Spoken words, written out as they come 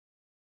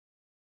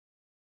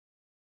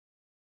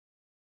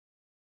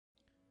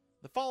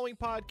following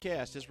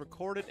podcast is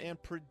recorded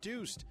and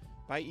produced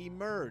by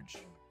Emerge,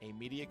 a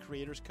media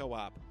creators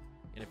co-op,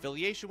 in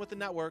affiliation with the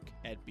network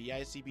at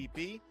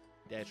bicbp-radio.com.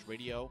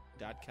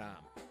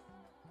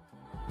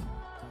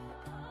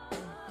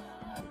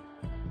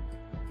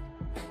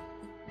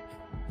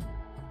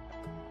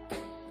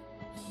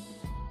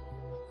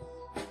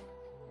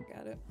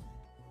 Got it.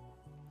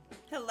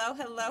 Hello,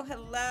 hello,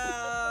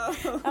 hello.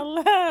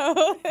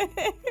 Hello.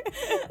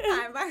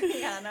 I'm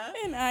Ariana.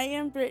 And I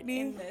am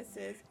Brittany. And this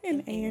is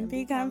an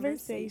A&B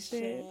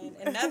Conversation.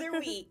 Another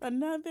week.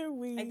 Another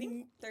week. I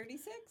think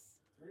 36?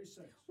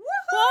 36.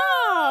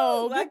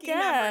 Whoa, Lucky good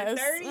guess.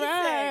 number, 36.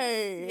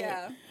 Right.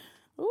 Yeah.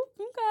 Ooh,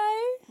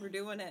 okay. We're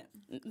doing it.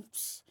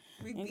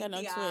 We Ain't beat got no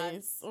the choice.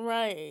 odds.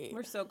 Right.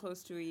 We're so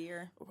close to a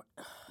year.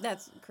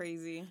 That's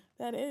crazy.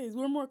 That is.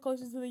 We're more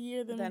closer to the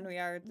year than we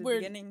are at the we're-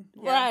 beginning.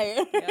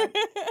 Right. Yeah.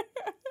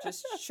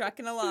 Just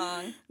trucking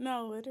along.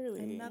 No,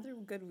 literally. Another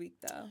good week,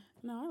 though.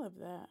 No, I love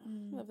that.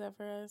 I love that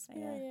for us.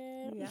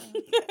 Period. Yeah.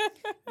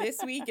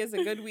 This week is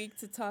a good week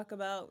to talk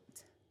about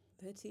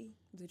the tea,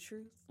 the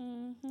truth,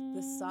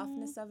 the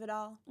softness of it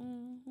all,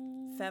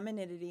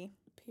 femininity.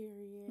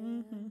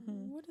 Period.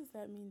 What does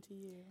that mean to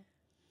you?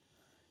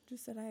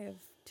 Just that I have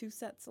two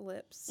sets of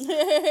lips. No,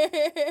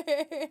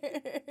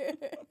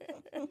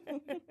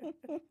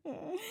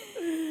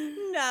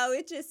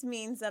 it just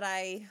means that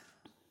I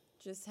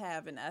just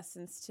have an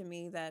essence to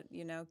me that,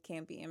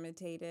 can't be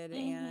imitated.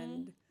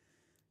 And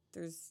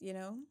there's,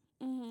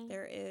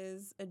 there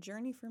is a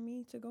journey for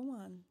me to go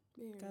on.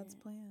 Period. God's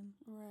plan.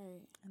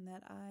 Right. And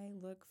that I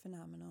look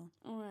phenomenal.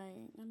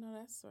 Right. I know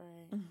that's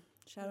right.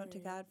 Shout out to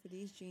God for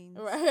these jeans.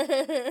 Right.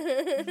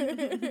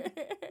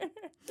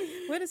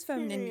 What does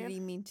femininity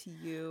mean to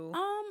you?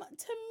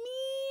 To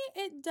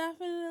me, it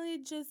definitely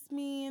just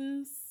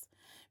means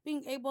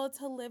being able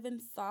to live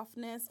in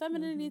softness.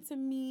 Femininity to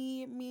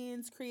me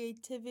means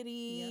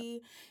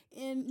creativity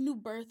and new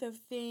birth of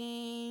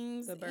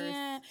things. The birth.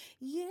 And,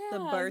 The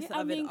birth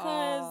of it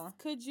all.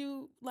 Could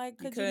you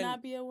couldn't.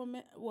 not be a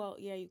woman? Well,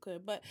 yeah, you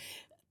could, but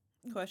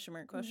Question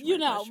mark. right.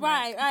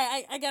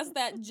 I guess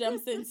that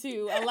jumps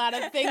into a lot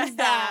of things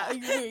that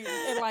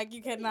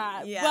you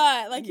cannot.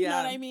 Yeah. But you know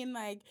what I mean?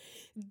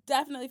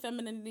 Definitely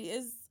femininity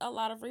is a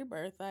lot of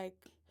rebirth.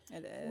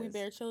 It is. We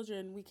bear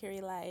children, we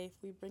carry life,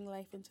 we bring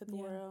life into the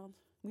world.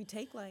 We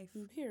take life.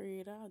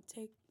 Period. I'll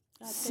take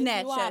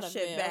Snatch you that out of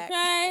shit it, back.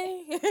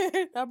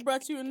 Okay? I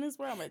brought you in this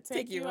world. I'm gonna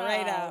take you you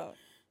right out.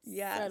 Yes.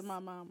 Yes. Said my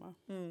mama.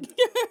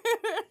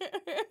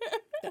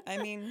 I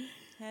mean,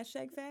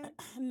 hashtag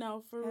facts.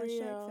 No, for Hashtag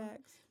real.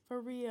 facts. For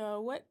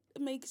real. What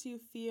makes you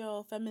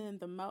feel feminine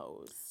the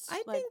most?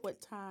 I think what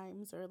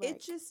times or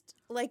it just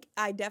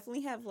I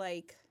definitely have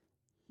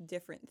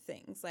different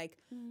things.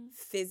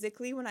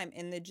 Physically when I'm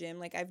in the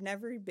gym, I've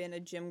never been a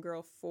gym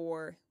girl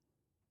for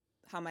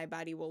how my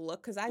body will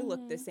look because I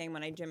look the same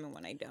when I gym and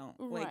when I don't.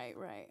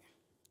 Right.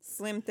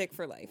 Slim, thick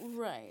for life.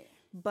 Right.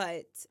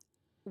 But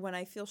when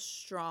I feel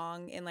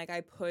strong and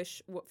I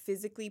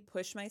physically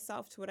push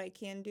myself to what I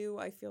can do,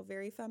 I feel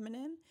very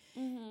feminine.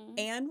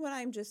 And when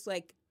I'm just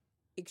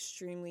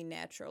extremely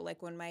natural,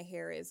 when my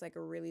hair is a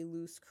really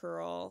loose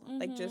curl,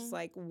 just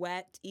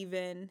wet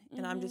even,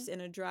 and I'm just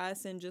in a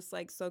dress and just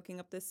soaking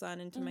up the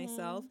sun into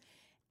myself.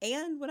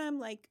 And when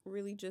I'm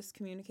really just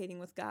communicating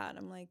with God,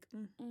 I'm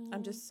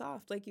I'm just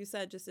soft, like you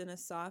said, just in a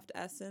soft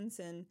essence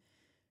and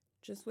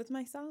just with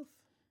myself.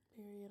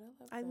 Period.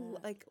 I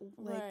love that.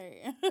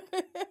 Right.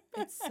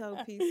 It's so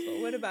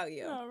peaceful. What about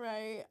you? All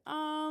right.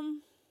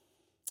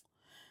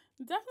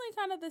 Definitely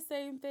kind of the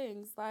same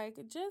things.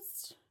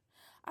 Just,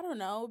 I don't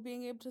know,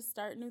 being able to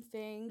start new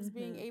things,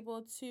 being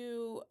able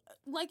to,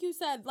 like you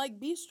said,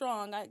 be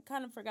strong. I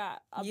kind of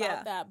forgot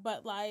about that,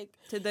 but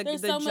to the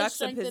so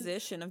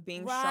juxtaposition of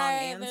being strong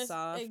and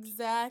soft.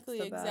 Exactly.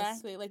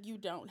 You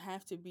don't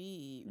have to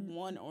be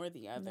one or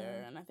the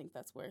other, and I think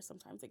that's where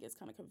sometimes it gets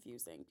kind of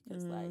confusing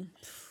because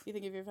you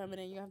think if you're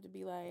feminine, you have to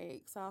be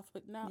soft,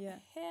 but no,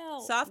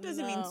 hell, soft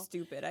doesn't mean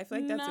stupid. I feel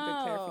like that's a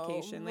good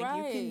clarification. You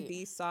can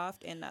be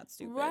soft and not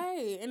stupid,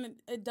 right? And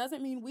it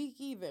doesn't mean weak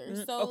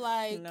either. So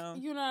no.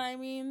 You know what I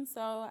mean?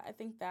 So I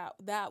think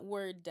that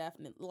word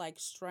definitely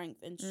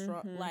strength and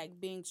strong,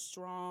 being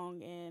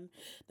strong in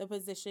the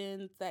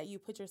positions that you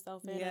put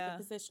yourself in, or the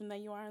position that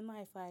you are in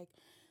life,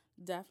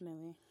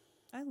 definitely.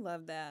 I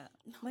love that.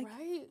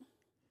 Right?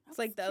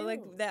 It's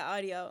that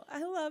audio.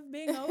 I love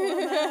being a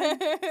woman.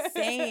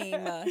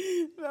 Same.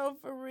 No,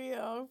 for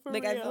real. I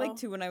feel like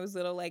too when I was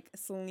little,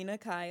 Selena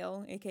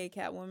Kyle, aka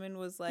Catwoman,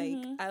 was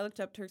I looked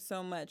up to her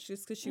so much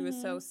just because she was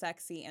so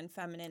sexy and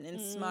feminine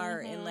and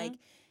smart and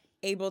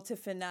able to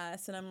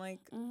finesse, and I'm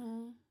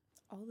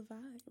all the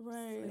vibes.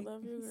 Right.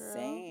 Love you, girl.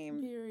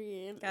 Same.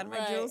 Period. Got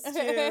my jewels too.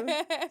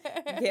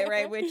 Get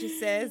right with you,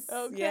 sis.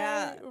 Okay.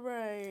 Yeah.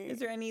 Right. Is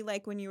there any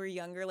when you were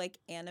younger,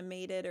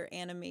 animated or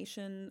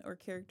animation or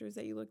characters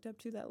that you looked up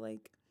to that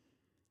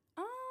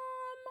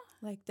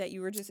Like that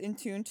you were just in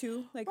tune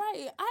to? Like,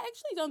 Right. I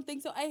actually don't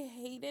think so. I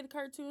hated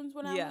cartoons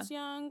when I Yeah. was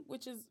young,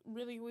 which is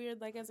really weird.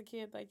 Like, as a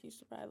kid, like, you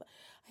should probably,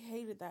 I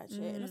hated that shit.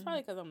 And it's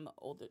probably because I'm the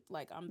older,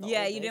 like, I'm the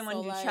yeah, oldest. you didn't want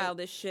to do like,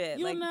 childish shit.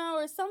 you Like, know,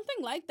 or something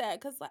like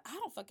that. Because, like, I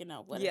don't fucking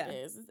know what Yeah.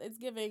 it is. It's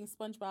giving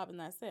SpongeBob and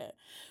that's it.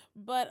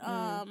 But,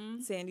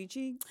 Sandy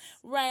Cheeks.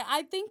 right.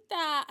 I think,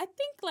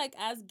 like,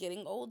 as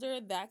getting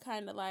older, that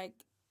kind of, like,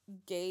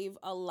 gave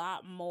a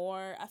lot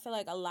more. I feel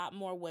like a lot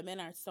more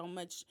women are so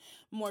much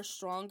more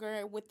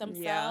stronger with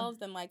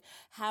themselves and like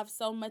have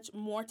so much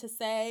more to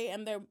say,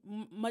 and they're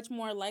much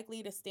more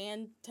likely to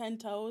stand 10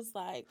 toes.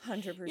 Like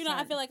 100%. you know,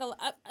 I feel like a lot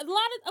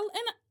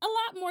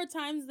more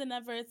times than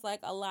ever, it's like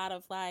a lot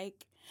of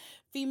like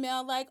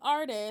female like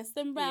artists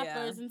and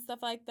rappers and stuff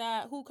like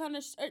that who kind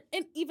of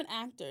and even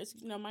actors.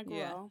 You know, my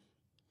girl.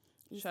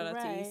 Shout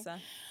out to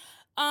Issa.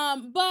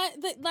 But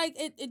like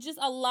it just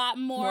a lot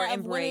more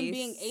of women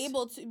being embraced.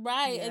 able to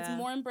it's Yeah.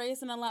 more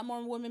embraced, and a lot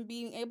more women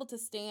being able to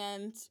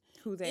stand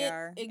Who they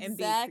are.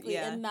 exactly,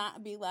 And and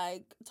not be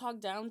like talked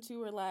down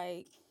to, or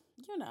like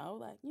you know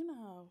how it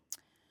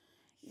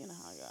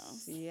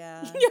goes.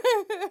 Yeah.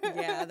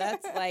 Yeah,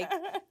 that's like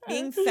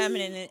being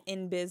feminine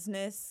in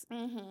business,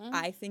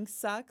 I think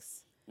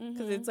sucks.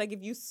 Because it's like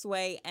if you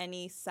sway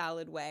any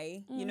solid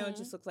way, you know, it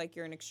just looks like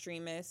you're an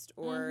extremist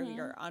or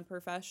you're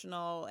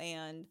unprofessional,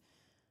 and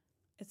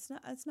it's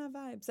not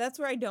vibes. That's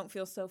where I don't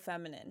feel so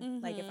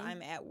feminine. Like if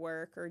I'm at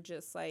work or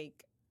just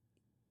like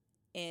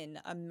in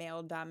a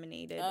male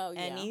dominated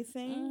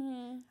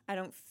anything, I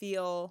don't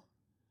feel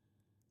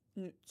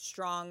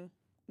strong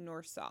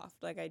nor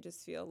soft. Like I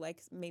just feel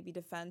like maybe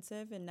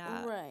defensive and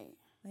not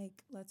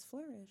like let's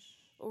flourish.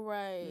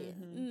 Right.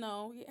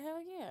 No, hell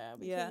yeah.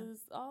 Because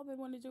all they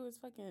want to do is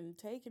fucking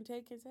take and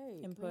take and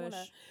take. And push.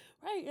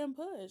 And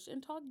push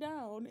and talk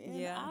down.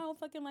 And I don't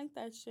fucking like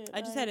that shit.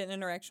 I just had an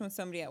interaction with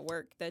somebody at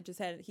work that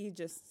he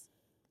just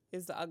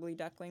is the ugly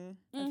duckling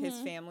of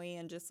his family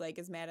and just like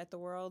is mad at the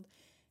world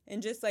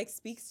and just like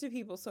speaks to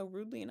people so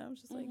rudely. And I was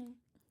just like, I'm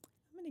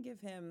going to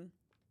give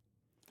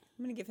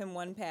him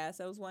one pass.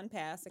 That was one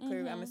pass.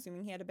 Clearly, I'm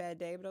assuming he had a bad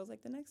day, but I was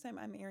like, the next time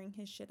I'm airing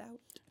his shit out.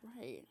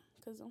 Right.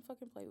 Because don't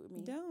fucking play with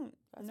me. Don't.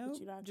 That's nope. what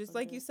you're not just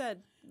like do. You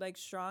said, like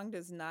strong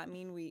does not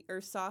mean weak, or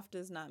soft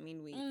does not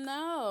mean weak.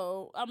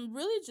 No. I'm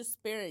really just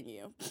sparing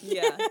you.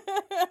 Yeah.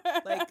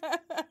 Like,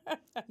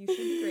 you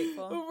should be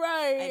grateful.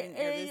 Right. I didn't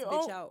air this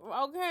bitch out.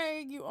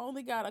 Okay. You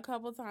only got a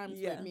couple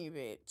times with me,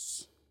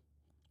 bitch.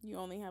 You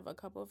only have a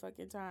couple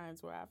fucking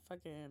times where I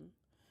fucking...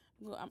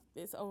 Well,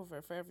 it's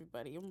over for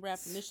everybody. I'm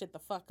wrapping this shit the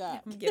fuck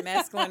up. Get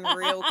masculine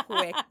real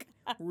quick.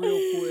 Say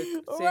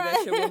that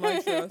shit with my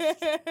chest.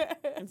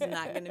 It's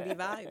not going to be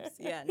vibes.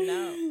 Yeah,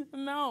 no.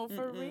 No,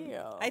 for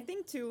real. I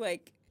think, too,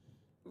 like,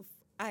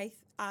 I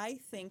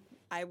think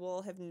I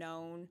will have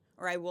known,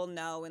 or I will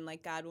know, and,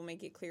 like, God will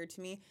make it clear to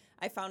me.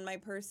 I found my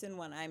person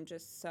when I'm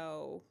just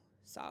so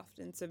soft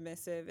and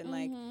submissive, and,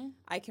 like,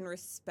 I can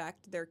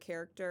respect their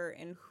character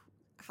and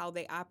how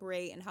they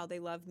operate and how they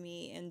love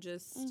me, and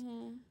just...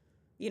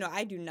 You know,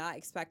 I do not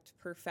expect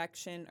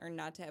perfection or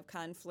not to have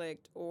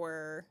conflict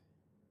or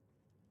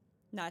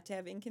not to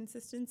have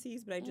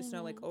inconsistencies, but I just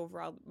know, like,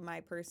 overall,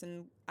 my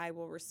person I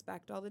will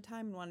respect all the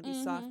time and want to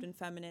be soft and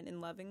feminine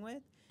and loving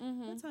with.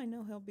 That's how I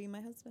know he'll be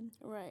my husband.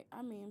 Right.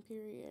 I mean,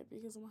 period,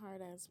 because I'm a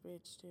hard-ass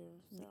bitch, too.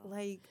 So.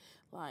 Like,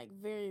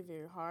 very,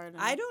 very hard.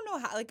 I don't know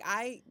how, like,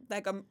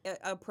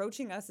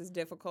 approaching us is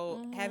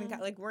difficult. Having,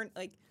 like, we're,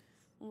 like...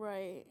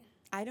 Right.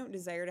 I don't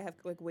desire to have,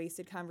 like,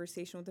 wasted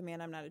conversation with a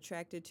man I'm not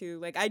attracted to.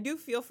 Like, I do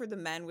feel for the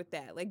men with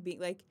that. Like,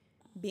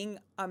 being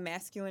a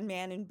masculine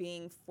man and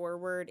being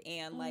forward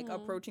and, like,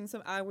 approaching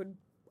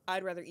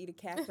I'd rather eat a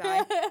cacti.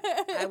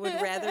 I would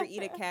rather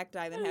eat a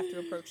cacti than have to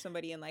approach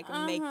somebody and, like,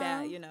 make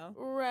that, you know?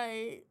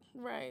 Right.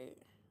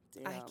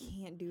 Damn. I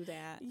can't do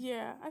that.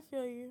 Yeah, I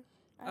feel you.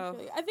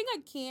 I think I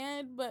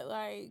can, but,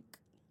 like,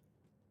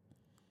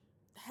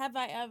 have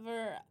I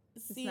ever...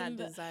 It's not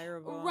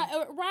desirable.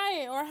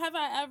 Right. Or have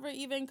I ever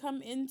even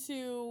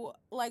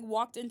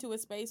walked into a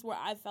space where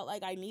I felt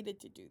like I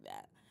needed to do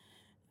that?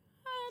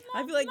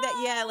 I feel like that's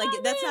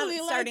really.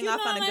 not starting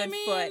off on a good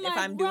foot if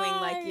I'm doing,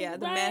 the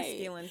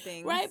masculine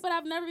things. Right, but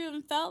I've never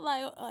even felt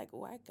like,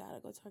 oh, I gotta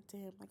go talk to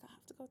him. Like, I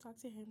have to go talk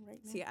to him right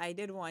now. See, I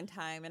did one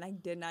time, and I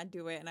did not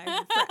do it, and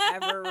I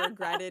forever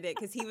regretted it,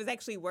 because he was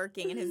actually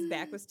working, and his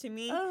back was to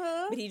me,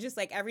 but he just,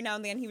 like, every now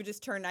and then, he would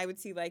just turn, and I would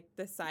see, like,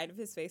 the side of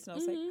his face, and I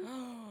was like,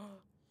 oh.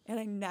 And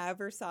I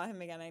never saw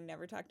him again. I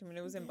never talked to him, and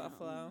it was in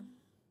Buffalo.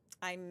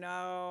 I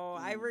know.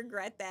 I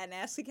regret that. And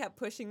Ashley kept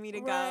pushing me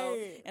to go,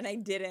 and I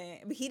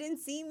didn't. But he didn't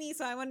see me,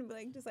 so I want to be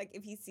like, just like,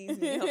 if he sees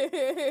me,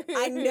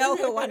 I know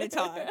he'll want to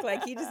talk.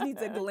 Like, he just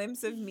needs a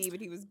glimpse of me,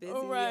 but he was busy.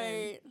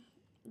 Right.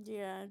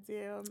 Yeah,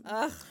 damn.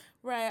 Ugh.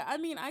 Right. I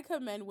mean, I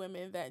commend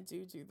women that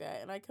do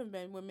that, and I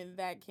commend women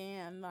that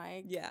can,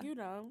 like, you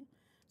know,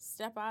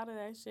 step out of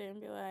that shit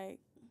and be like,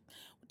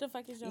 the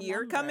fuck is your number?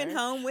 You're coming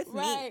home with me.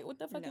 Right. What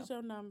the fuck is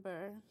your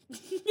number?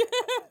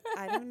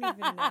 I don't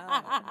even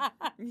know.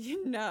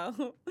 You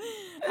know.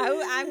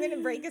 I'm going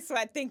to break a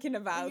sweat thinking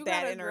about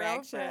that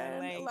interaction.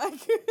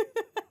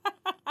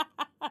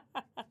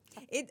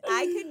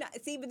 I could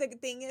not see, but the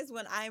thing is,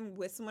 when I'm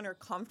with someone or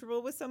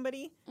comfortable with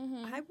somebody,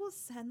 Mm-hmm. I will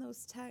send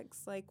those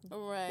texts like,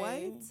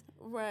 Right. what?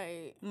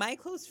 Right. My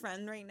close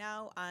friend right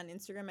now on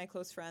Instagram, my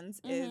close friends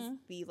is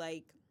the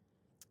like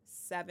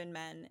 7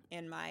 men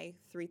in my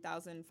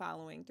 3,000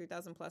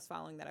 plus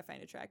following that I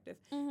find attractive.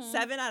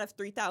 7 out of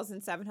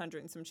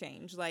 3,700 and some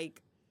change,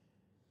 like.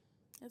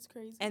 That's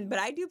crazy. But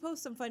I do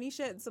post some funny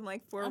shit and some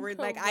like forward,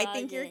 like, I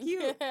think you're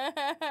cute.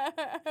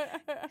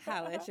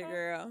 Holla at your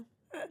girl.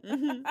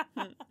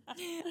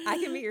 I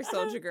can be your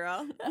soldier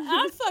girl.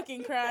 I'm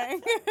fucking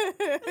crying.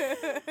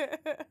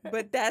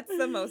 But that's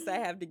the most I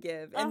have to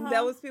give. And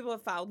those people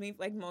have followed me,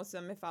 like most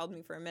of them have followed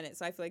me for a minute.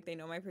 So I feel like they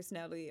know my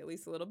personality at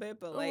least a little bit.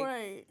 But like,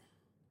 right.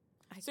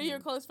 So your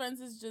close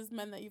friends is just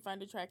men that you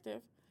find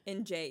attractive?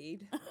 In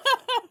Jade.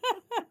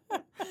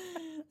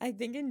 I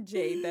think in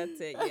Jade, that's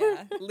it,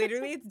 yeah.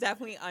 Literally, it's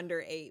definitely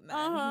under 8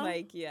 men.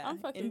 Like, yeah. I'm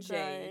fucking in Jade.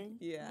 crying.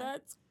 Yeah.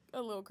 That's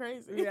a little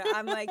crazy. Yeah,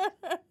 I'm like,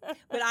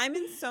 but I'm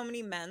in so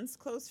many men's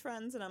close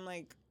friends, and I'm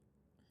like,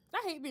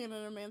 I hate being in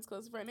a man's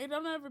close friend. They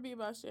don't ever be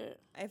about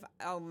shit.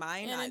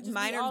 Mine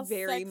are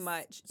very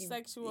much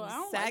sexual. I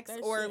don't sex like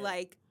that or shit.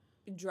 like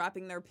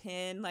dropping their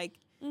pin. Like,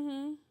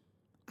 Mm-hmm.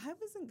 I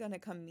wasn't gonna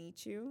come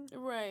meet you.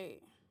 Right.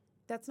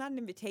 That's not an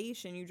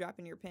invitation. You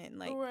dropping your pin,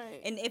 like,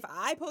 right. And if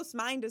I post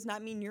mine, does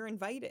not mean you're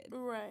invited.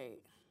 Right.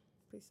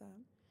 Please stop.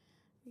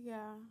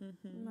 Yeah.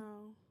 Mm-hmm.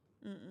 No.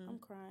 Mm-mm. I'm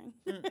crying.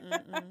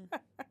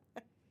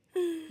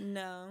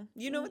 No.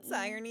 You know what's the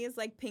irony is,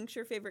 like, pink's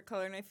your favorite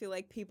color, and I feel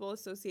like people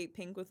associate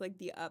pink with, like,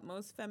 the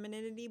utmost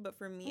femininity, but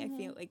for me, I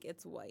feel like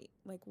it's white.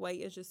 Like, white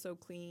is just so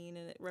clean,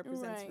 and it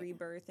represents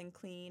rebirth and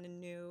clean and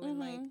new, and,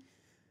 like,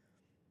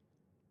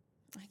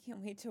 I can't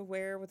wait to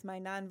wear with my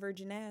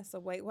non-virgin ass a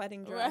white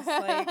wedding dress.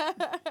 Like,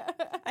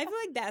 I feel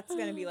like that's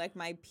going to be, like,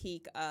 my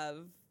peak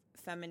of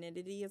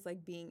femininity is,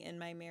 like, being in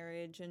my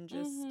marriage and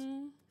just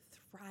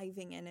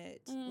thriving in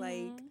it.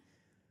 Like,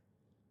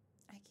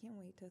 I can't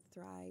wait to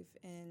thrive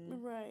in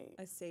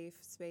a safe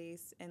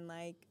space and,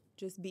 like,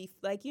 just be,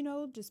 like, you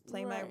know, just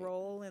play my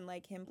role and,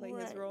 like, him play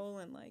his role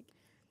and, like,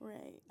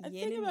 I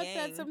think about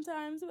that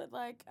sometimes, but,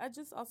 like, I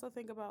just also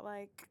think about,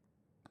 like,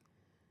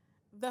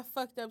 the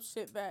fucked up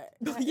shit that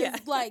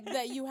is, like,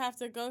 that you have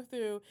to go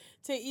through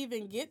to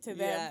even get to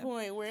that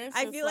point where it's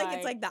I feel like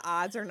it's, like, the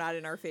odds are not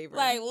in our favor.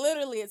 Like,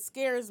 literally, it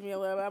scares me a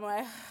little bit. I'm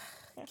like,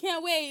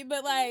 can't wait,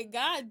 but, like,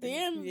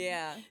 goddamn.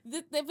 Yeah.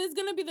 If it's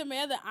going to be the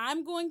man that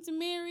I'm going to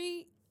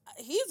marry,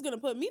 he's going to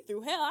put me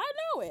through hell. I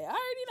know it. I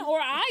already know. Or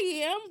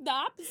I am the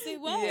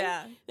opposite way.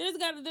 Yeah. There's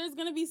going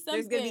to be something.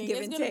 There's going to be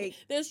give and take.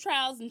 There's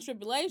trials and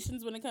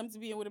tribulations when it comes to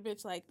being with a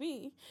bitch like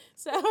me.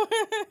 So...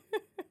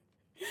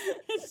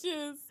 It's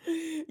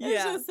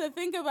just to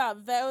think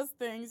about those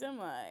things. I'm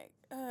like,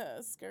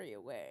 scurry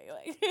away.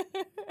 Like,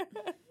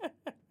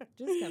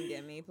 just come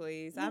get me,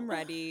 please. I'm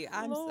ready.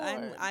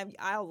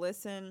 I'll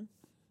listen.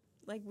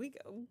 Like, we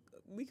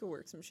could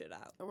work some shit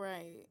out,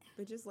 right?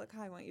 But just look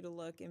how I want you to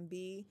look and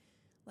be,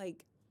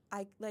 like,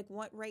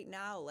 what right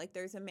now. Like,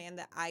 there's a man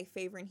that I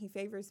favor and he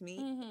favors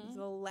me.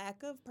 The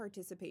lack of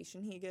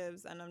participation he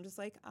gives, and I'm just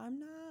like, I'm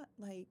not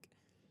like.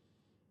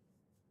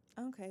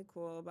 Okay,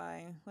 cool,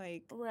 bye.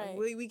 Like,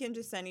 we can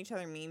just send each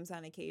other memes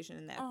on occasion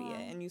and that be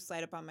it. And you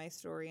slide up on my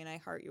story and I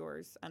heart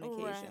yours on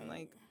occasion.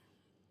 Like,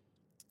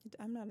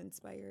 I'm not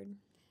inspired.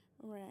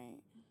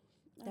 Right.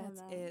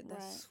 That's it.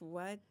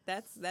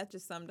 That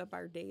just summed up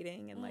our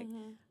dating and, like,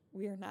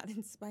 we are not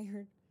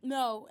inspired.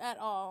 No, at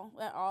all.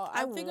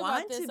 I think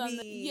about this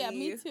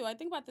me too. I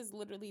think about this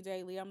literally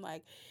daily. I'm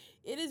like,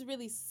 it is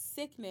really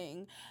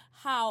sickening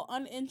how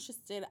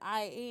uninterested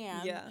I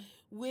am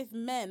with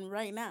men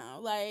right now.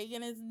 Like,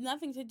 and it's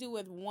nothing to do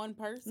with one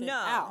person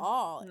at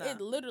all. No.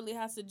 It literally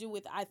has to do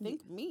with, I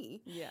think,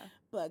 me. Yeah.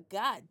 But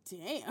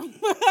goddamn.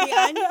 See,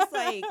 I'm just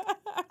like,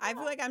 I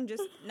feel like I'm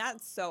just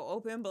not so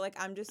open, but, like,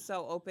 I'm just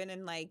so open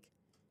and, like,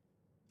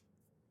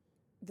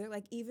 they're,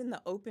 like, even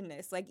the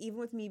openness, like, even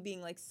with me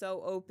being, like,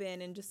 so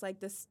open and just, like,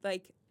 this,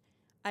 like,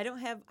 I don't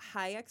have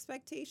high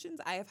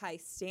expectations. I have high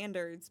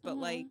standards, but,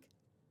 like,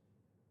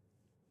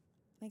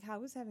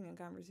 how is having a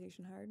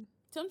conversation hard?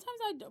 Sometimes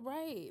I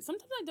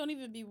don't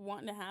even be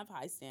wanting to have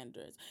high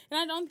standards. And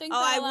I don't think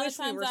that a lot of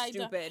times we were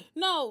stupid.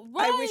 No,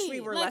 right. I wish we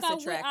were less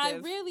attractive. I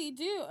really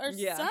do. Or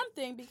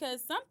something,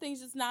 because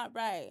something's just not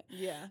right.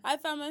 Yeah. I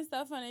found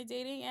myself on a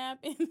dating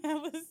app, and that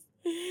was...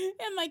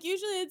 And, like,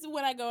 usually it's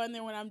when I go in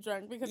there when I'm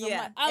drunk, because I'm,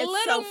 like, a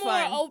little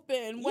more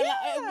open. When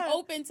I'm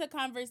open to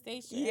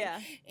conversation. Yeah.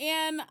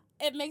 And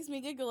it makes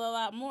me giggle a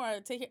lot more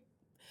to hear...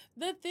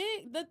 The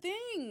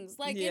things,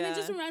 like, and it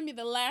just reminded me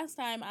the last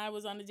time I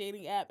was on a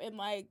dating app, and,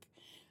 like,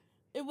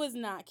 It was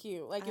not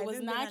cute. Like, it I was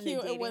haven't been not on a cute.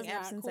 It dating was app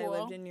not since cool. I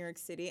lived in New York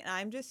City, and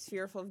I'm just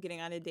fearful of getting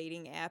on a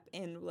dating app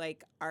in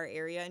like our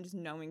area and just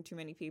knowing too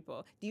many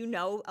people. Do you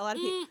know a lot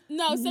of people?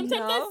 No,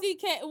 sometimes I No? see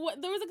there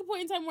was like a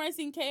point in time where I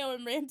seen KO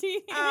and Randy.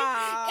 And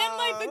Oh.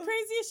 like the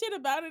craziest shit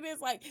about it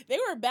is like they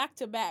were back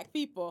to back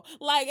people.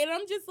 Like, and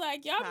I'm just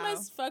like, y'all How?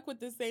 must fuck with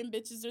the same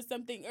bitches or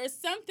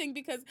something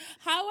because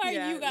how are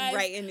Yeah, you guys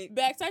right, and it-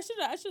 back? So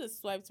I should have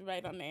swiped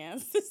right on the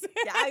answers.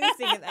 Yeah, I was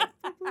thinking that.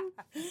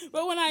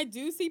 But when I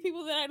do see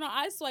people that I know,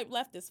 I swipe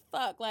left as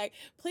fuck. Like,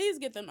 please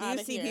get them Do out you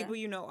of see here. people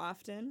you know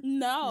often?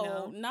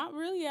 No, not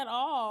really at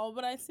all.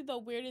 But I see the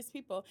weirdest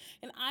people,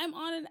 and I'm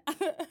on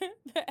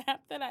the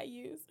app that I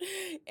use.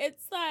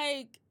 It's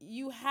like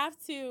you have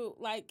to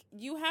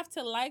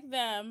like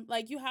them.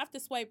 Like, you have to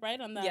swipe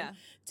right on them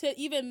to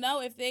even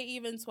know if they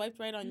even swiped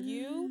right on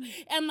you.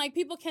 And like,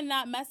 people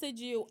cannot message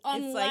you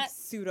unless It's like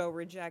pseudo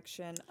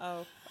rejection.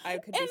 Oh, I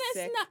could be and it's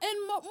sick. not,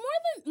 and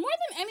more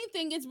than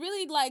anything, it's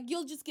really like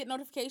you'll just get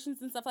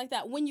notifications and stuff like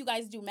that when you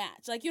guys do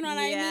match. Like, you know what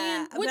I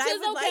mean? But I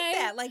would like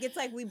that. Like, it's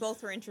like we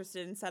both were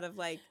interested instead of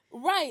like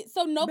right.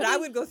 So nobody. But I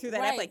would go through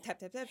that right. app like tap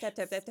tap tap tap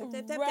tap tap tap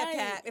tap tap Right.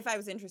 tap if I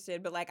was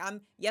interested. But like I'm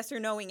yes or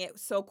knowing it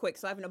so quick,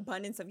 so I have an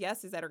abundance of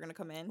yeses that are gonna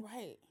come in.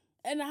 Right.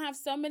 And I have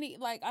so many,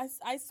 like,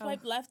 I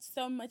swipe left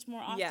so much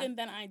more often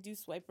than I do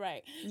swipe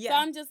right. Yeah. So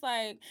I'm just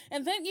like,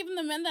 and then even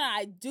the men that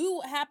I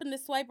do happen to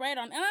swipe right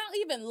on, and I'll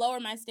even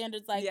lower my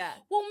standards, like,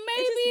 well,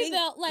 maybe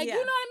they'll, like, you know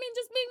what I mean?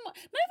 Just being more,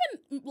 not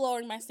even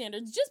lowering my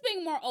standards, just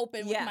being more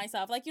open with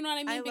myself. Like, you know what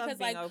I mean? I Because, love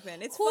being like,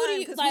 open. It's who fun, do you,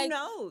 because like, who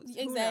knows?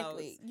 Exactly. Who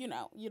knows? You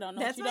know, you don't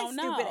know That's what you don't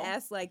know. That's my stupid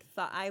ass, like,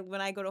 thought. When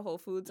I go to Whole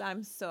Foods,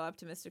 I'm so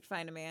optimistic to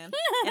find a man.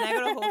 And I go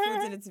to Whole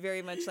Foods, and it's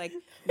very much, like,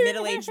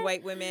 middle-aged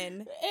white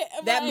women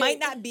that might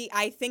not be,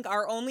 I think,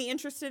 our only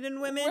interested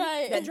in women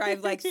that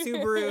drive like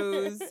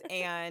Subarus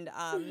and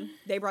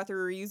they brought their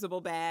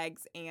reusable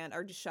bags and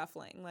are just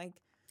shuffling like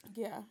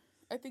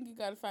I think you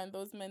gotta find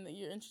those men that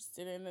you're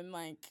interested in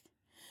like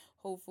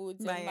Whole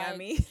Foods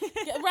Miami and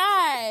like,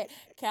 right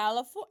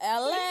California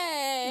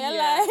LA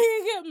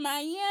like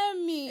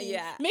Miami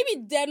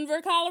maybe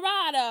Denver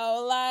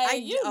Colorado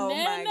like you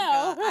never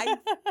know. God.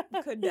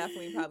 I could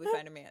definitely probably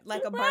find a man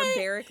like a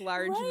barbaric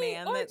large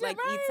man that like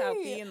eats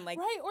healthy and like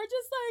or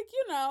just like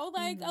you know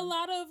like a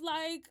lot of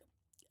like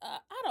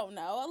I don't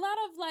know. A lot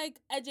of like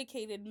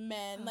educated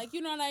men, like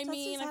you know what I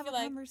mean. Just I have feel a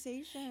like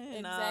conversation.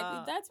 Exactly.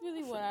 That's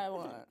really what I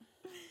want.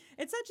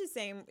 It's such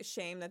a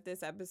shame that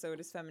this episode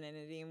is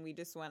femininity, and we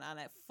just went on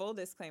a full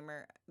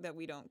disclaimer that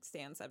we don't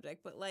stand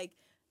subject. But like,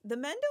 the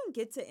men don't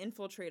get to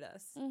infiltrate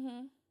us.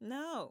 Mm-hmm.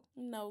 No,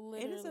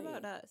 literally, it is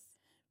about us.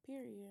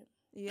 Period.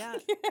 Yeah.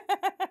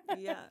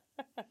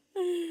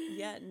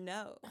 Yeah,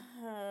 no.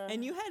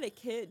 And you had a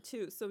kid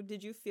too. So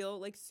did you feel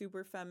like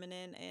super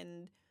feminine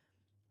and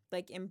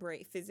like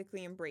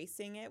physically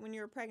embracing it when you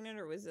were pregnant,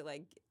 or was it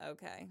like,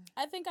 okay?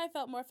 I think I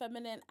felt more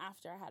feminine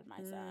after I had my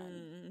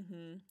son.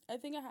 Mm-hmm. I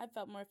think I had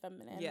felt more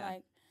feminine,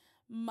 like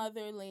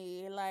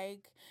motherly,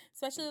 like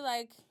especially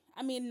like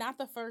I mean, not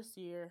the first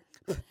year.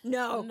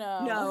 No.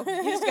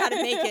 You just got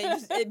to make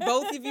it.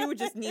 Both of you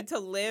just need to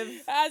live.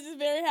 I was just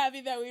very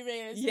happy that we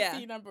made it to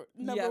see number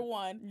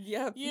one.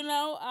 Yep. You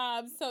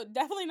know, so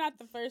definitely not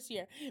the first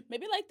year.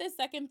 Maybe like the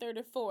second, third,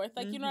 or fourth.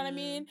 Like, you know what I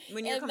mean?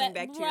 When you're coming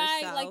back to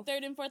yourself. Like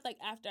third and fourth, like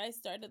after I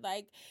started,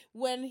 like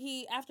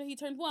after he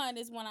turned 1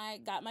 is when I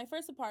got my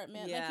first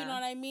apartment. Like, you know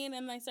what I mean?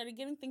 And I started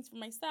getting things for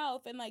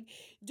myself and like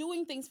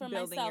doing things for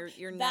building myself.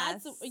 Your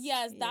that's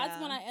nest.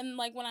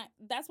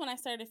 That's when I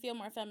started to feel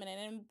more feminine.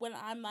 And when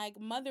I'm like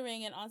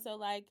mothering and also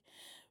like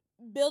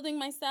building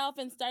myself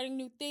and starting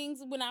new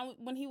things.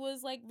 When he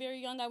was like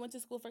very young, I went to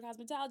school for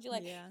cosmetology.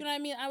 Like you know what I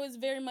mean? I was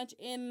very much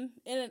in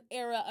an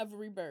era of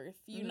rebirth,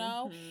 you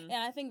know? And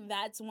I think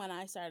that's when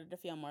I started to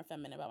feel more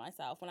feminine about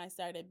myself. When I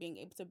started being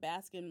able to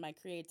bask in my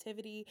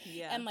creativity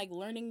and like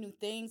learning new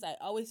things. I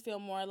always feel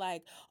more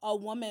like a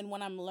woman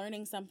when I'm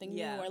learning something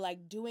new or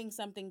like doing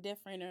something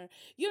different or,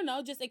 you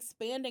know, just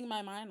expanding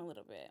my mind a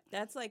little bit.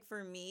 That's like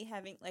for me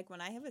having like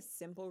when I have a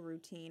simple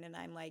routine and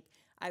I'm like,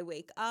 I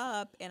wake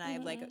up and I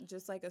have like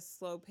just like a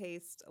slow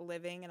paced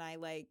living and I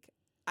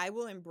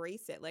will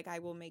embrace it. Like I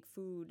will make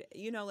food,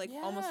 you know, like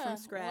almost from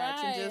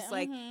scratch and just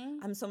like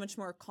I'm so much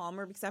more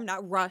calmer because I'm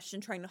not rushed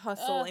and trying to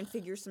hustle and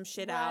figure some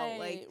shit out.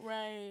 Like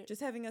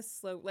just having a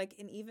slow like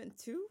and even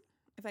too,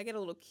 if I get a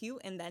little cute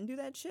and then do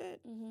that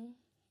shit,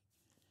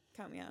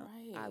 count me out.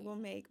 I will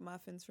make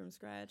muffins from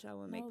scratch. I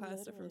will make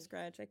pasta from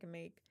scratch. I can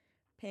make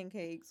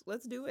pancakes.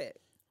 Let's do it.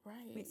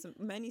 Make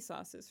many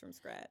sauces from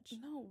scratch.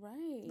 No,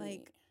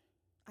 like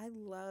I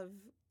love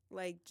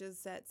like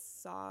just that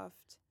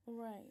soft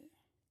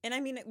and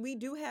I mean we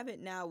do have it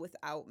now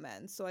without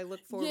men, so I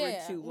look forward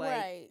to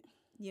like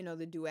you know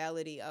the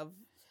duality of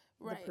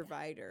the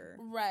provider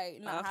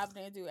not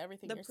having to do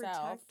everything the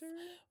yourself protector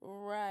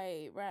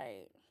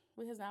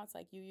Because now it's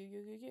like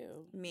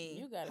you. Me.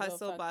 You gotta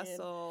Hustle, go fucking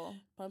bustle.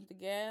 pump the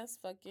gas,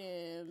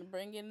 fucking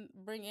bring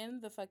in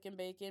the fucking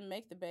bacon,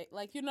 make the bacon.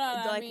 Like, you know what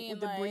I Like, mean?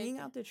 the Like, bringing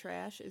out the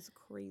trash is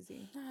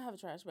crazy. I have a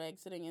trash bag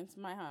sitting in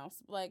my house.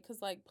 Like,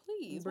 because, like,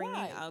 please, Bringing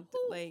why? out,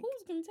 like...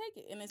 Who's going to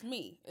take it? And it's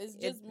me. It's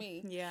just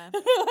me. Yeah.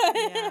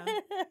 Yeah.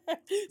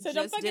 So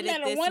don't fucking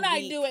matter when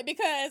I do it,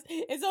 because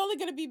it's only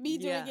going to be me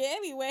doing it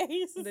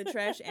anyways. The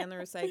trash and the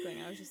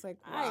recycling. I was just like,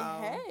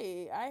 wow.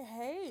 I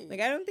hate.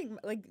 Like, I don't think,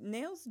 like,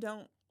 nails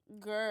don't...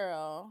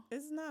 Girl.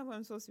 It's not what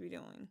I'm supposed to be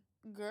doing.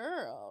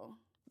 Girl.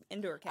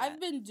 Indoor cat. I've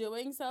been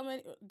doing so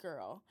many...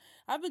 Girl.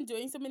 I've been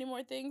doing so many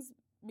more things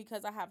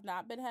because I have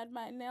not had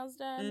my nails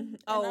done. Mm-hmm.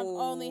 And I've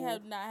only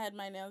not had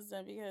my nails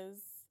done because...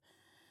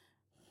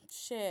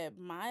 Shit,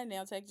 my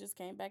nail tech just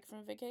came back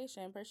from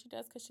vacation. But she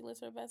does because she lives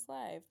her best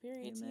life.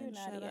 Period. To you,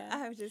 Nadia. I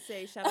have to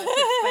say, shout out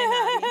to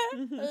by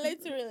Nadia.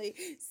 Literally.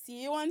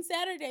 See you on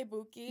Saturday,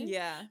 Buki.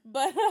 Yeah.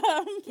 But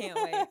can't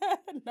wait.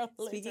 No,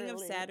 speaking of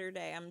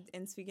Saturday,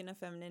 speaking of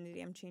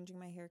femininity, I'm changing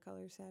my hair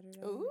color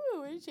Saturday. Ooh,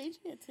 where are you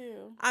changing it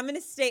to? I'm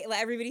gonna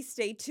let everybody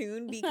stay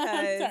tuned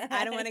because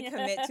I don't want to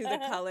commit to the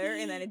color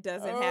and then it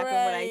doesn't happen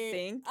what I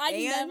think.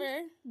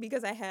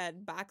 Because I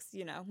had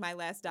my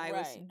last dye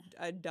was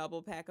a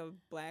double pack of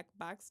black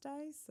box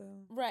dyes. So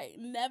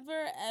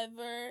never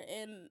ever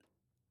in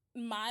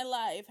my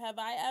life have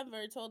I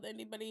ever told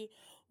anybody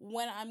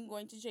when I'm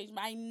going to change.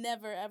 I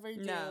never ever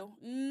do. No.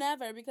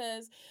 Never,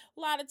 because a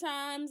lot of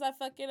times I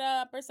fuck it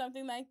up or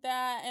something like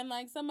that, and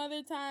like some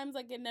other times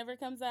like it never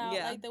comes out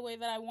like the way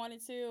that I want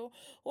it to,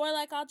 or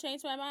like I'll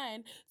change my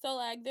mind. So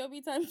like there'll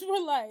be times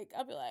where like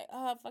I'll be like,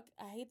 oh fuck,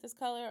 I hate this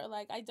color, or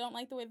like I don't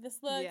like the way this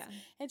looks. Yeah.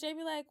 And Jay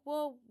be like,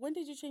 well, when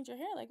did you change your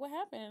hair? Like what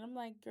happened? And I'm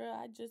like, girl,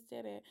 I just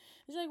did it.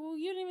 She's like, well,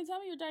 you didn't even tell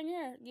me you're dyeing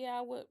your hair. Yeah,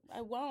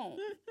 I won't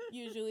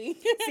usually.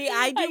 See,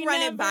 I do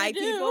run it by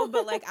people,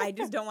 but like I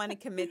just don't want to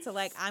commit to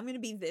like I'm gonna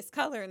be this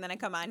color, and then I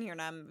come on here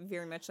and I'm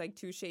very much like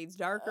 2 shades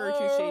darker,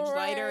 2 shades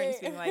lighter, and it's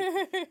being like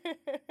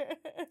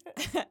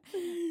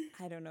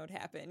I don't know what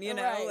happened, you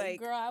know? Like,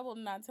 girl, I will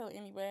not tell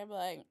anybody. I'll be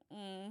like,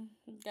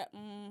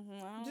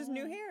 just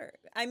new hair.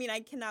 I mean,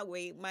 I cannot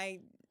wait. My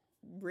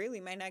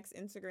next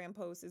Instagram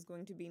post is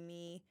going to be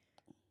me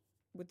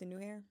with the new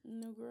hair.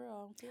 New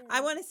girl. Yeah. I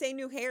want to say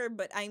new hair,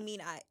 but I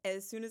mean,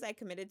 as soon as I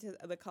committed to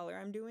the color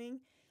I'm doing,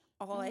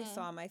 all I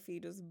saw on my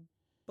feed was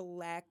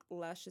black,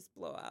 luscious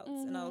blowouts.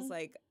 And I was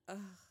like, ugh,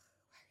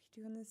 why are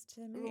you doing this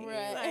to me?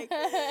 Right. Like,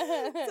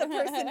 it's a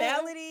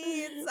personality.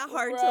 It's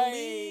hard to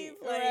leave.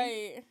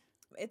 Like,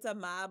 it's a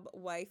mob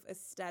wife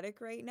aesthetic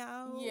right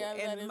now. Yeah,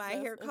 and my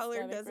hair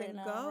color doesn't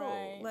go.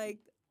 Right. Like,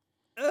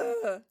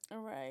 ugh.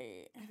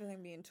 Right. I feel like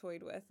I'm being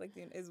toyed with. Like,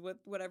 is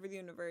whatever the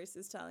universe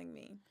is telling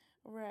me.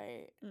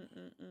 Right.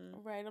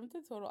 Right. I'm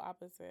the total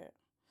opposite.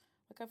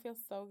 Like, I feel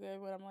so good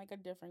when I'm, like, a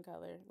different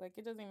color. Like,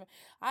 it doesn't even...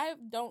 I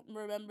don't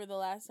remember the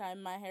last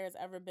time my hair has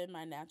ever been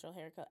my natural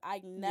hair color. I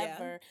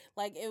never... Yeah.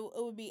 Like, it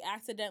would be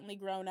accidentally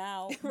grown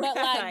out. But,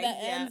 like, the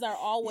ends are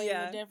always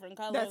a different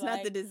color. That's like,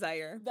 not the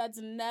desire.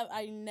 That's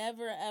I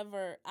never,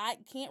 ever... I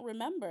can't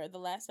remember the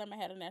last time I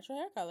had a natural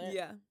hair color.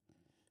 Yeah.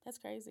 That's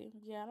crazy.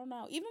 Yeah, I don't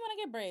know. Even when I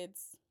get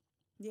braids...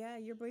 Yeah,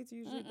 your braids are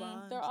usually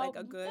blonde. They're like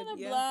a good...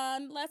 They're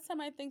blonde. Last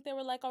time I think they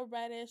were, like, a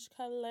reddish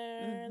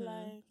color.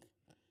 Like...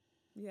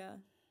 Yeah.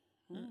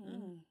 I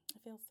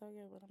feel so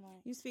good when I'm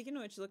like... You, speaking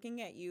of which,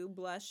 looking at you,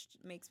 blush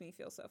makes me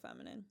feel so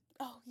feminine.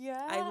 Oh,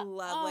 yeah? I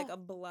love, like, a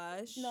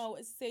blush. No,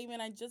 it's same,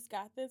 and I just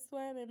got this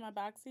one in my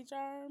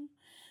BoxyCharm.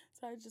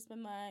 So I've just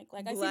been like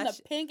blush, I seen the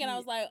pink, and I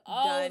was like,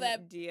 oh,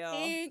 that deal.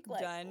 pink.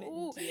 Like, Done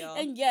ooh. deal.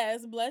 And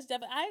yes, blush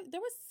definitely.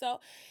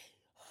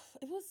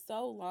 It was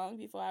so long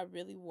before I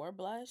really wore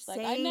blush.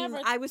 Like, Same.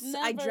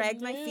 I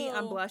dragged my feet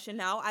on knew. blush, and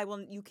now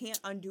you can't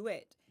undo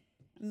it.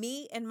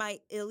 Me and my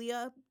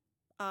Ilia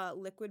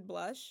liquid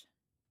blush,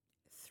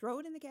 throw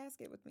it in the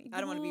casket with me. I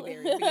don't want to be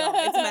buried, but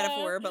it's a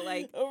metaphor, but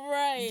like,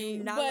 do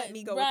not let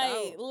me go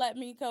without. Let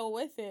me go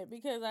with it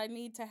because I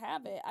need to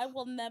have it. I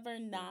will never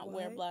not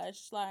wear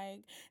blush.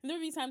 Like, there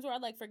would be times where I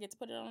like forget to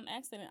put it on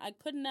accident. I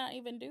could not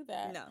even do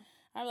that. No.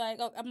 I'm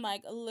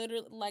like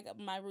literally, like,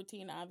 my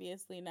routine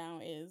obviously now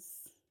is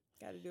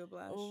gotta do a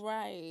blush.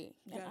 Right.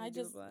 And I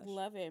just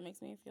love it. It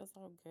makes me feel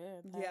so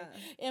good. Like,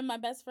 yeah. And my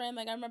best friend,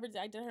 like, I remember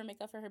I did her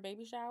makeup for her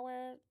baby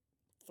shower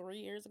 3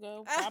 years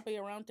ago, probably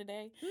around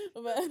today.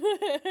 But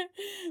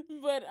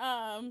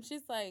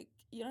she's like,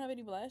 you don't have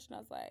any blush? And I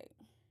was like,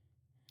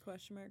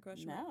 question mark. Like,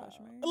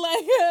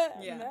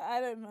 yeah. no,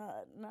 I don't know.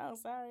 No,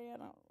 sorry, I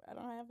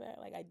don't have that.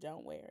 Like, I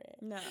don't wear it.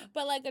 No.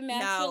 But like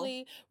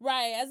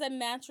as a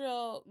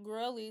natural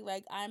girly,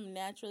 like, I'm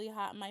naturally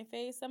hot in my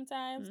face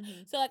sometimes.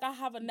 So like I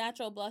have a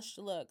natural blush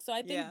look. So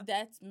I think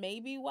that's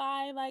maybe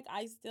why like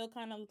I still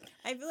kind of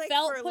I feel like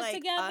felt for put like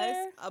together.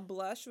 us, a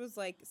blush was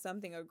like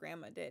something a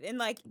grandma did, and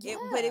like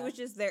but it was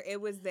just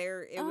it was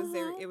their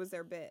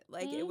bit.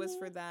 Like it was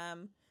for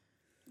them.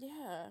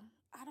 Yeah.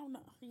 I don't know.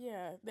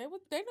 Yeah, they knew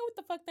what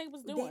the fuck they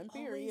was doing. They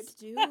Period. always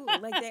do.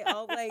 Like they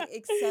all like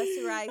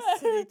accessorize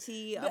to the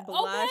T, a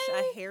blush,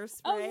 a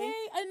hairspray. Okay,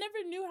 I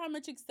never knew how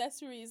much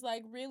accessories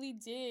like really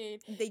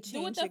did. They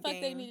Do what change the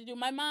fuck they need to do.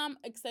 My mom,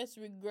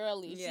 accessory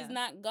girly. Yeah. She's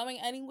not going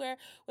anywhere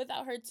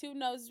without her 2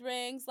 nose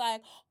rings,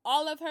 like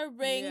all of her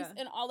rings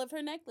and all of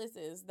her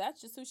necklaces. That's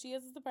just who she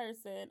is as a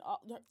person.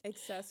 All her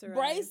Accessories,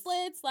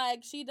 bracelets,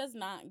 like she does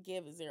not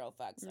give 0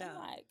 fucks. No. I'm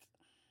like,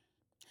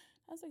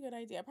 that's a good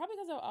idea. Probably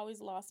because I've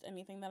always lost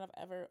anything that I've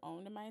ever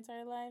owned in my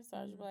entire life. So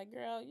I was just like,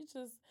 girl, you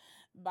just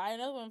buy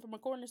another one from a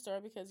corner store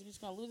because you're just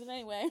going to lose it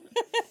anyway.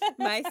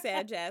 My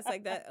sad ass,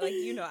 like that, like,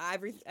 you know, not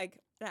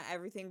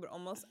everything, but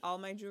almost all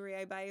my jewelry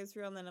I buy is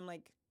real. And then I'm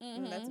like,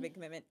 that's a big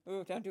commitment.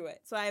 Ooh, don't do it.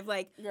 So I have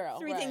like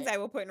 3 things I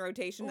will put in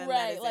rotation. And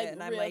that is like it.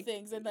 And real I'm like,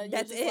 things. And then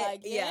that's you're just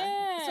like,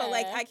 yeah. So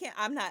like,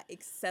 I'm not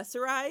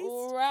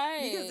accessorized.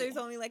 Right. Because there's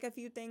only like a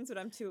few things, but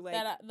I'm too like.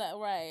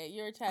 Right.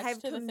 You're attached I have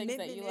to the things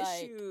that you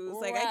issues.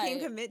 like. Like I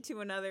can't commit to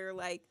another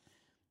like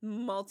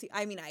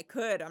I mean, I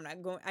could.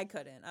 I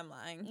couldn't. I'm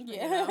lying.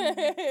 Yeah. You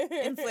know?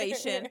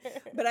 Inflation.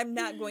 But I'm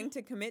not going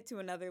to commit to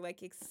another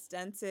like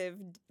extensive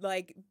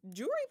like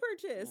jewelry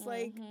purchase.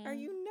 Like, are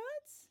you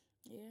nuts?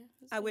 Yeah.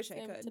 I wish I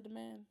Save it could. to the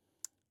man.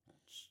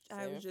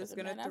 I was just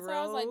gonna That's why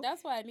I was like,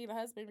 that's why I need a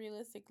husband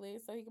realistically,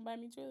 so he can buy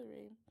me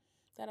jewelry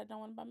that I don't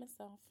want to buy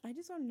myself. I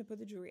just want him to put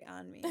the jewelry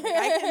on me. Like,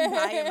 I can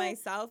buy it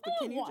myself, but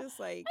can you just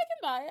like? I can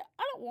buy it.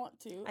 I don't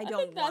want to. I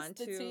think that's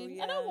the tea.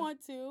 Yeah. I don't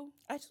want to.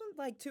 I just want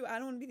like to. I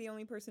don't want to be the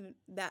only person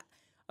that.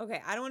 Okay,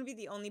 I don't want to be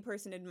the only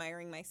person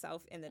admiring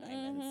myself in the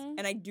diamonds,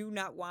 and I do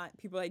not want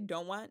people I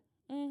don't want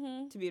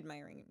to be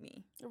admiring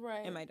me.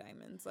 Right. In my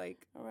diamonds,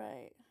 like.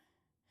 Right.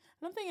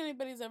 I don't think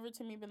anybody's ever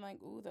to me been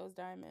like, ooh, those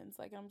diamonds.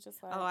 Like, I'm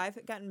just like... Oh,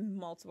 I've gotten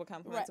multiple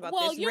compliments about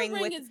well, this your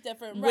ring is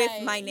different, with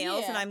my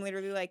nails, and I'm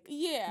literally like,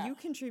 yeah, you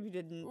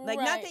contributed. Like,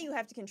 not that you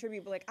have to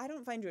contribute, but like, I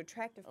don't find you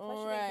attractive. Why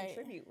should I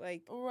contribute?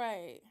 Like,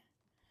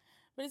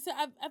 But it's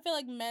I feel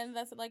like men,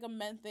 that's like a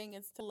men thing,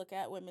 is to look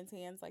at women's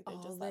hands like they're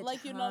just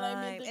like you know what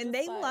I mean? And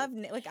they love,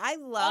 like, I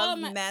love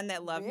men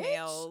that love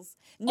nails.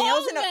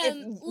 Nails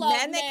and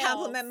men that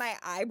compliment my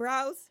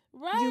eyebrows,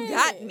 you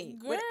got me.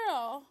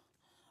 Girl.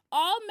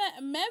 All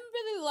men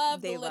really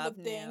love the little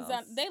things.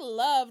 They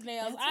love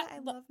nails. That's why I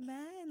love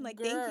men. Like,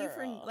 thank you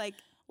for,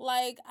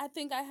 like, I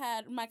think I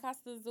had my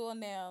Costa Azul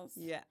nails.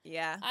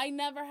 Yeah. I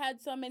never had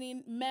so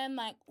many men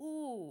like,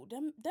 ooh,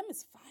 them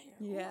is fire.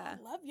 Yeah. Ooh,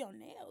 I love your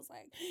nails.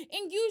 Like,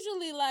 and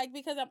usually, like,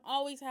 because I'm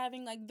always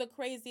having, like, the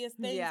craziest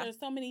things. Yeah. There's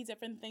so many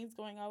different things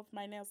going on with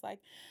my nails.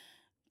 Like,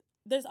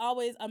 there's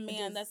always a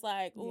man that's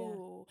like,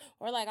 ooh.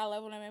 Or, like, I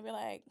love when a man be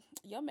like,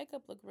 your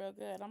makeup look real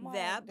good. I'm like,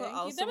 that, but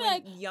also when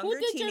like, younger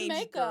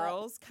teenage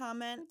girls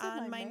comment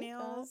on my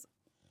nails,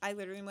 I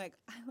literally am like,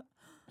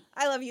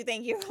 I love you,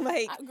 thank you.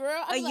 Like,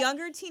 girl, a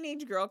younger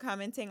teenage girl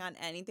commenting on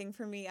anything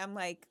for me, I'm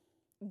like,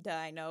 duh,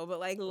 I know, but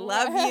like,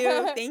 love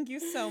you, thank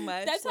you so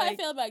much. That's like, how I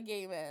feel about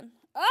gay men.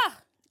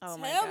 Oh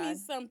Tell me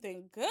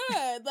something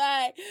good.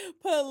 Like,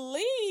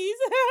 police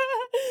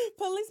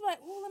like,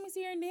 oh, let me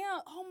see your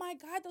nail. Oh my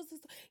God, those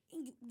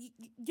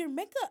your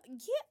makeup,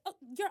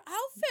 your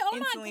outfit. Oh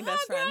instantly my God,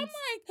 best girl. friends. I'm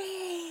like,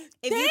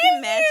 if you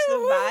can match the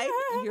vibe,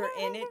 you're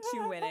in it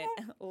to win it.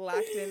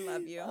 Locked in,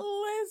 love you.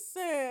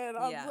 Listen,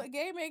 a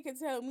gay man can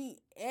tell me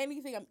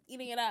anything. I'm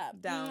eating it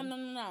up. Down.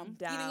 No.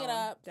 Down, eating it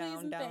up. Please down,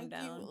 and down, thank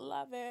down. you.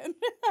 Love it.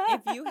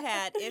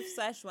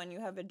 When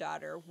you have a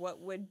daughter, what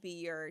would be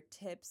your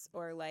tips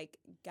or like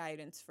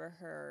guidance for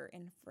her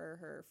and for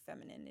her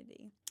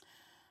femininity?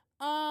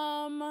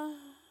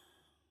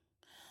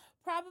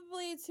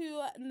 Probably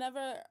to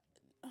never.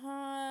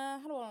 How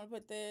do I want to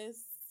put this?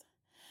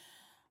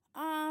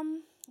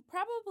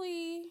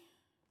 Probably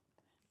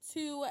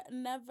to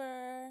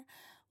never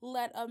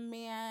let a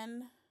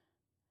man.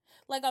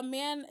 Like, a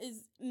man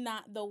is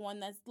not the one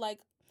that's like.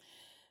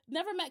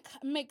 Never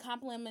make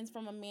compliments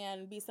from a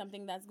man be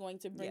something that's going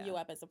to bring you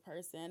up as a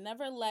person.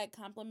 Never let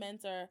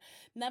compliments or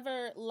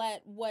never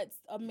let what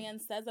a man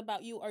says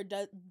about you or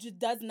does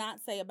not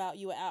say about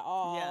you at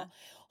all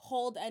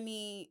hold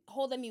any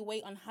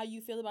weight on how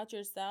you feel about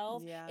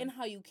yourself and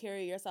how you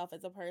carry yourself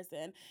as a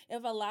person.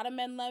 If a lot of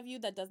men love you,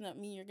 that doesn't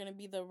mean you're gonna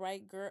be the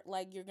right girl,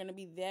 like you're gonna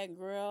be that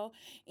girl.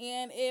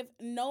 And if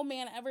no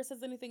man ever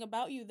says anything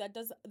about you, that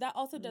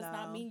also does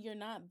not mean you're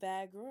not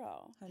that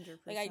girl. 100%.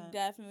 Like, I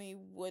definitely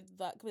would,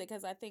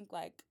 because I think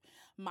like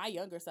my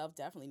younger self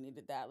definitely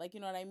needed that. Like, you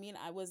know what I mean?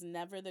 I was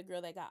never the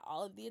girl that got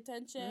all of the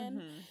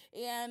attention,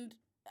 and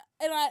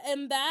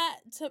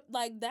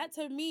that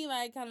to me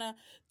like kind of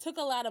took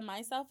a lot of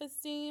my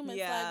self-esteem. It's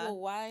like, well,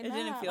 why not? It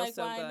didn't feel like,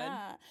 so why good.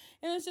 not?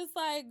 And it's just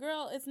like,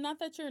 girl, it's not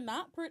that you're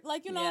not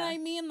like, you know what I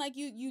mean? Like,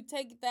 you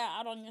take that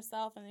out on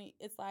yourself, and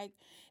it's like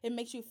it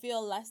makes you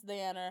feel less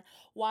than, or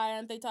why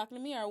aren't they talking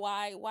to me, or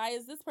why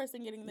is this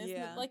person getting this?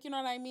 Like, you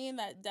know what I mean?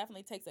 That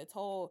definitely takes a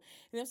toll.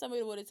 And if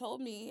somebody would have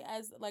told me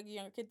as like a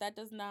younger kid, that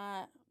does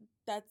not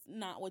that's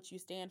not what you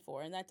stand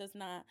for, and that does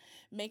not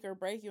make or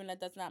break you, and that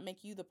does not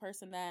make you the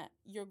person that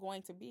you're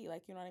going to be.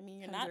 Like, you know what I mean?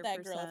 You're not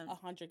that girl if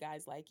 100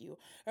 guys like you,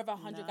 or if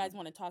 100 guys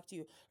want to talk to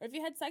you, or if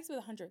you had sex with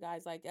 100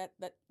 guys, like that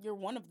you're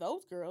one of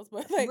those girls,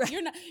 but like Right.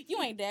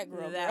 you ain't that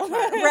girl.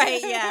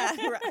 Right, yeah.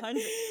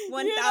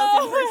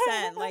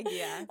 1,000%. Like,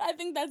 yeah. I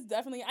think that's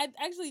definitely, I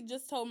actually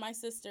just told my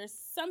sister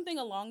something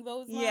along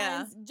those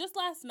lines just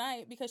last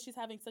night, because she's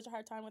having such a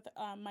hard time with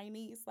my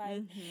niece.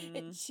 Like,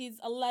 she's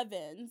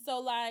 11, so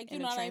like, you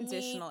know what I mean?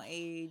 Transitional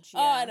age.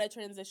 Oh, at a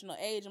transitional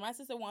age, and my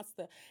sister wants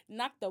to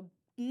knock the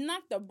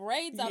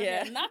braids out of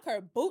her, knock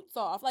her boots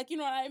off, like, you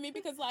know what I mean?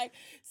 Because like,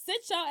 sit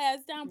your ass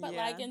down. But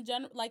like, in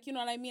general, like, you know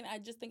what I mean? I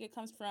just think it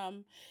comes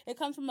from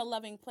a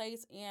loving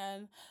place,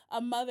 and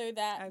a mother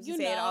that, I was gonna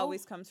say, it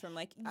always comes from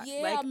like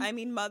I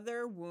mean,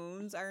 mother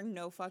wounds are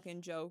no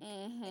fucking joke,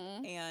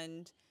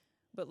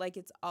 but like,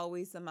 it's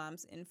always the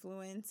mom's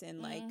influence,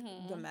 and like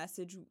the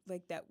message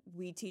like that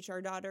we teach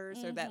our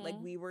daughters, or that like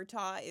we were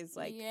taught, is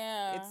like,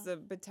 it's a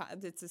baton,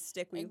 it's a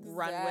stick we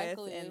run with,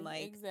 and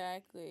like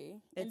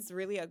it's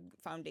really a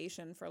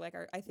foundation for like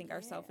I think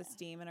our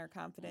self-esteem and our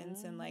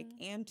confidence, and like,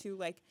 and to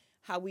like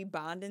how we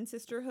bond in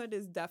sisterhood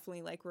is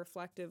definitely like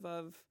reflective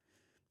of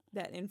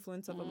that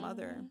influence of a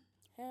mother.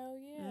 Hell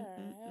yeah.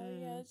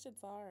 That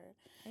shit's hard.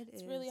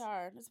 It's really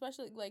hard.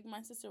 Especially, like,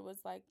 my sister was,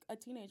 like, a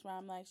teenage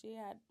mom. Like, she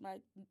had my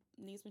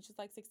niece when she was,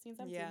 like, 16,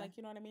 17. Yeah. Like,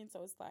 you know what I mean?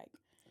 So it's, like,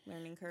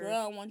 learning curve. Girl,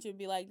 I don't want you to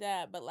be like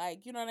that. But,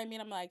 like, you know what I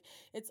mean? I'm, like,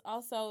 it's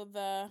also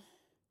not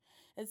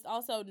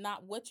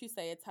what you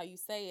say. It's how you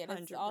say it.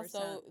 100%. It's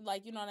also,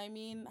 like, you know what I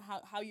mean?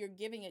 How you're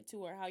giving it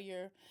to her. How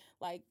you're,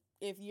 like,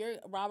 if you're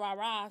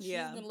rah, she's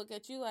going to look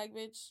at you like,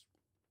 bitch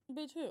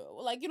who?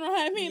 Like, you know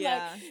what I mean?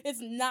 Like, it's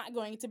not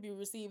going to be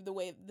received the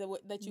way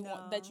that you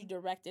want, that you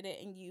directed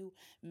it and you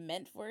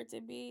meant for it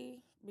to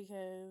be,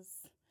 because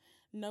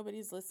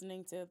nobody's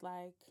listening to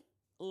like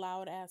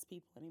loud ass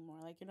people anymore.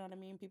 Like, you know what I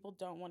mean? People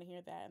don't want to hear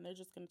that, and they're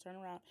just gonna turn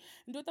around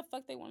and do what the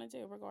fuck they want to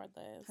do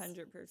regardless.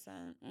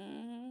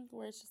 100%.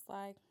 Where it's just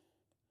like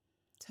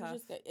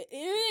tough. It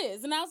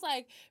is. And I was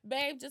like,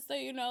 babe, just so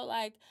you know,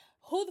 like,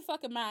 who the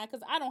fuck am I?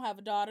 Because I don't have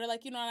a daughter.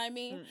 Like, you know what I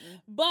mean?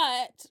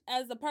 But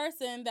as a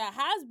person that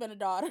has been a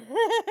daughter,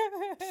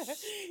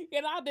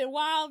 you know, I've been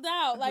wild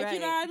out. Like, you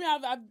know what I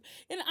mean?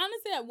 And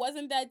honestly, it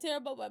wasn't that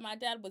terrible, but my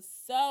dad was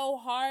so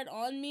hard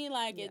on me.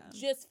 Like, it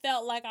just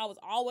felt like I was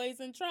always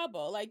in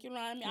trouble. Like, you know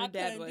what I mean? Your I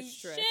dad couldn't was do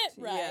strict. shit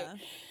right. Yeah.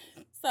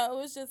 So it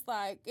was just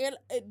like, it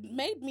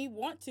made me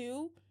want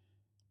to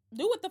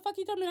do what the fuck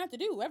you told me not to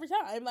do every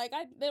time. Like,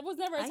 there was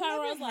never a time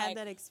where I was like... I had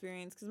that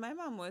experience, because my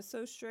mom was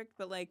so strict,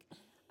 but, like,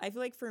 I feel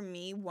like for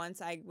me,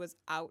 once I was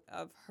out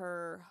of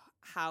her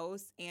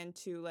house and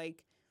to,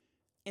 like,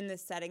 in the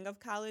setting of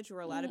college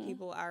where a lot of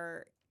people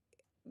are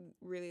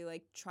really,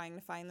 like, trying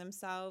to find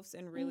themselves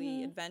and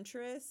really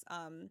adventurous,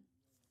 I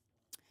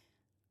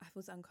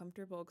was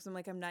uncomfortable, because I'm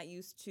like, I'm not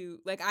used to...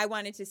 Like, I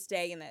wanted to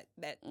stay in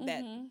that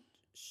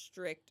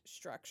strict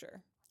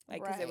structure,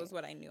 like, because it was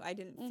what I knew. I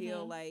didn't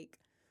feel like...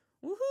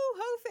 woohoo,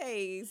 hoe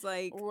phase,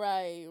 like,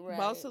 right.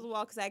 balls to the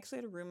wall. Because I actually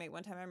had a roommate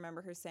one time. I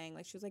remember her saying,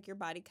 like, she was like, your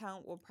body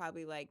count will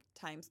probably like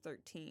times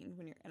 13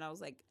 when you're, and I was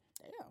like,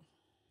 damn,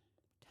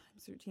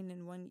 times 13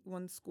 in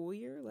one school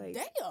year, like,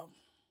 damn,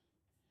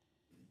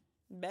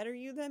 better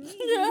you than me.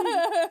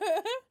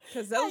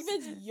 Because those, like,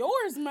 bitch,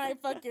 yours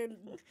might fucking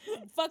like,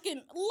 I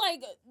don't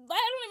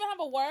even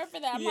have a word for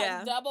that. I'm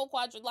like double,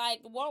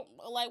 quadruple,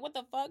 like, what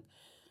the fuck.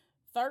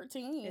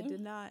 13. It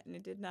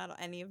did not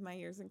any of my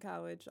years in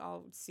college,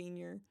 all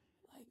senior,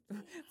 like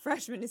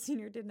freshman to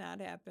senior, did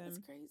not happen. That's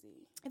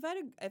crazy. If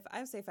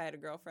I had a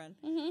girlfriend,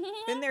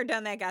 been there,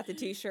 done that, got the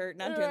t-shirt,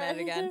 not doing that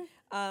again.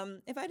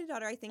 If I had a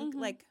daughter, I think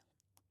like,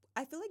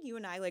 I feel like you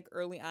and I, like,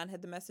 early on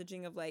had the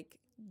messaging of like,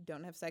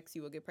 don't have sex,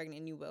 you will get pregnant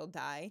and you will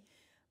die.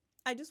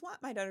 I just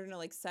want my daughter to know,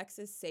 like, sex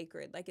is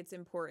sacred, like, it's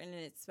important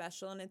and it's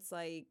special, and it's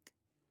like,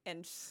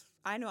 and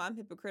I know I'm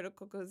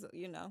hypocritical because,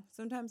 you know,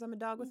 sometimes I'm a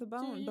dog with a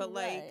bone, but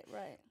like,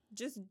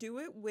 just do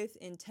it with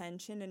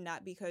intention and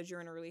not because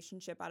you're in a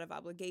relationship out of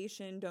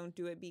obligation. Don't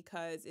do it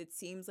because it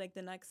seems like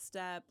the next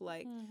step.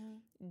 Like,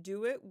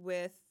 do it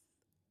with,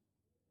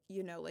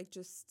 you know, like,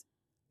 just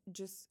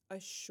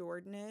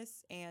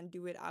assuredness, and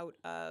do it out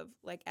of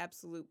like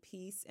absolute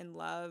peace and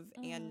love,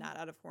 and not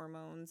out of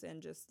hormones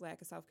and just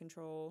lack of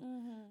self-control,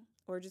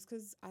 or just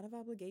because out of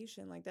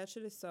obligation. Like, that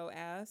shit is so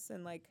ass.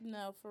 And like,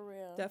 no, for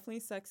real,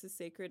 definitely sex is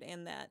sacred.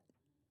 And that,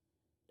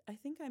 I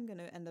think I'm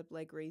gonna end up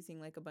like raising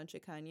like a bunch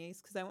of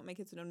Kanye's, because I want my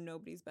kids to know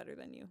nobody's better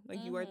than you.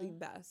 Like, you are the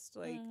best.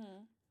 Like,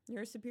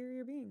 you're a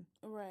superior being,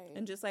 right?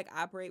 And just like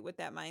operate with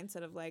that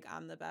mindset of like,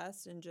 I'm the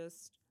best, and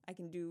just I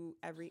can do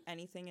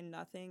anything and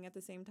nothing at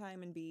the same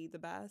time and be the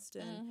best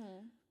and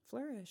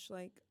flourish.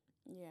 Like,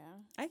 yeah,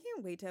 I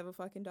can't wait to have a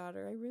fucking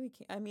daughter. I really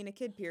can't. I mean, a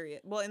kid,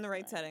 period. Well, in the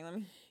right setting. Let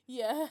me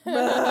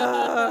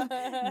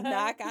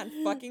knock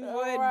on fucking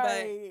wood,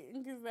 but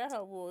because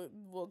that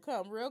will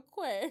come real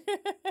quick.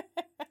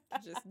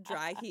 Just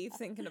dry heave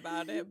thinking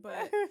about it,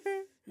 but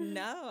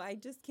No, I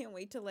just can't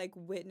wait to like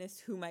witness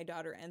who my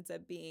daughter ends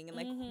up being and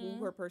like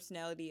who her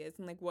personality is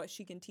and like what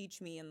she can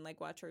teach me and like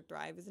watch her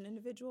thrive as an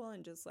individual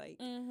and just like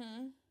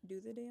do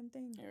the damn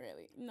thing.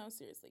 Really, no,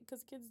 seriously,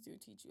 because kids do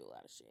teach you a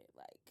lot of shit.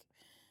 Like,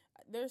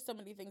 there's so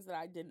many things that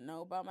I didn't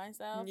know about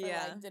myself.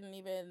 Yeah. Or, like, didn't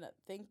even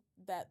think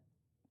that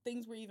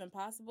things were even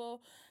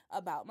possible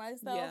about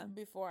myself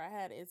before I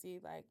had Izzy.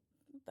 Like,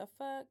 what the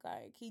fuck?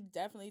 Like, he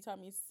definitely taught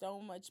me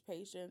so much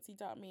patience. He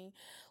taught me,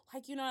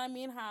 like, you know what I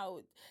mean?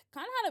 How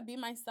to be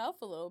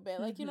myself a little bit.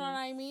 Like, you know what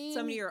I mean?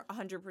 Somebody you're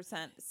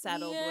 100%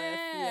 settled with.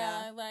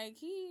 Yeah. Like,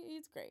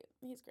 he's great.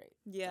 He's great.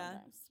 Yeah.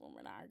 Sometimes when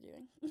we're not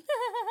arguing.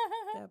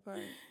 That part.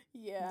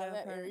 Yeah,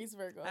 that part. Aries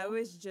Virgo. I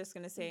was just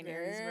going to say an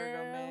Aries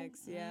Virgo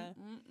mix. Yeah.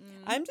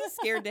 I'm just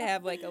scared to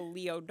have, like, a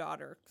Leo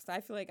daughter. Because I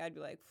feel like I'd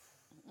be like,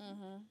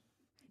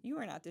 you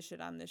are not the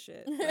shit, I'm the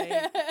shit. Like,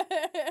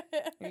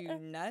 are you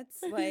nuts?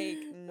 Like,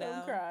 no.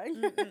 I'm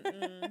crying.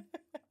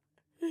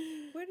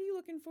 What are you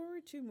looking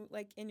forward to,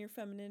 like, in your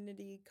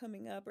femininity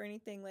coming up or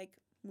anything, like,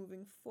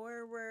 moving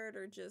forward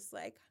or just,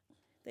 like,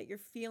 that you're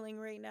feeling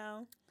right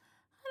now?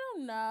 I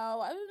don't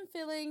know. I've been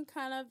feeling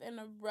kind of in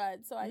a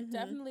rut, so I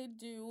definitely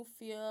do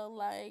feel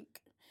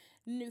like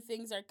new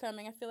things are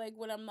coming. I feel like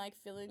when I'm, like,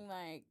 feeling,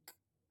 like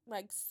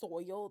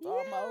soiled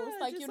almost.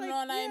 Like, you know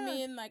what I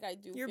mean? Like, I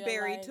do You're feel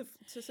buried like,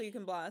 to so you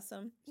can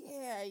blossom.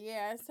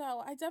 Yeah.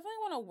 So I definitely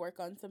want to work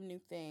on some new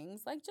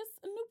things. Like, just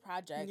new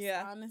projects,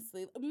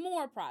 honestly.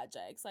 More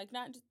projects. Like,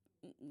 not just,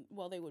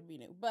 well, they would be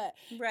new, but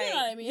right. You know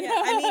what I mean? Yeah,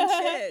 I mean,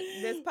 shit.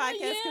 This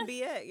podcast could be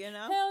it, you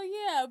know? Hell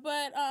yeah.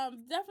 But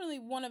definitely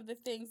one of the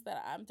things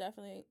that I'm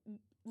definitely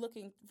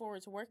looking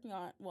forward to working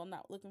on, well,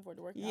 not looking forward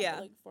to working on, but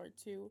looking forward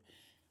to,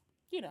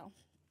 you know,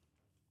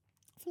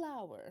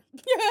 flower.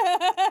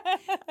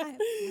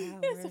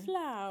 It's a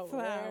flower.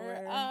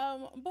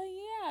 But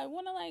yeah, I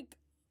want to like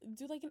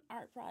do like an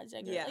art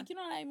project. Or, like, you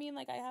know what I mean?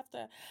 Like, I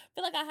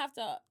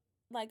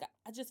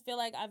just feel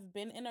like I've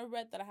been in a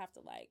rut that I have to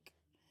like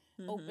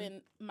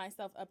open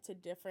myself up to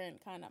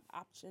different kind of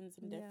options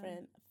and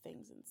different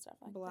things and stuff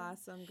like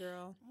Blossom, that.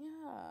 girl.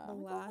 Yeah.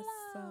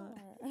 Blossom.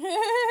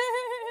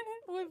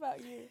 What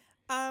about you?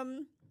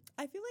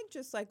 I feel like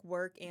just like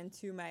work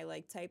into my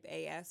like type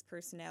A-ass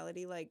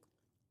personality, like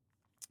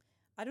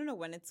I don't know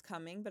when it's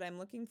coming, but I'm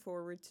looking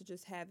forward to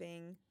just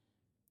having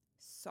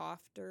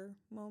softer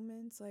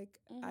moments. Like,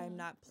 I'm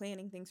not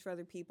planning things for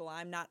other people.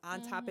 I'm not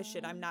on top of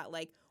shit. I'm not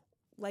like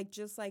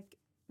just like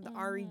the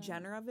Ari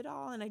Jenner of it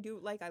all. And I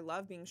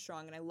love being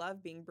strong and I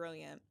love being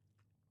brilliant.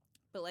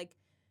 But like,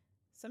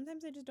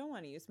 sometimes I just don't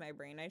want to use my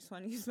brain. I just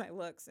want to use my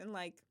looks and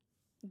like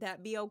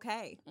that be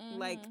okay.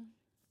 Like,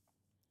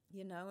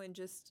 you know, and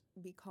just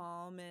be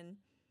calm and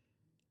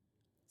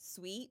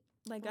sweet.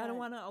 Like, I don't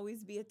want to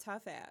always be a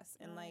tough ass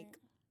and like,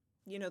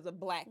 you know, the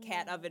black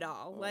cat of it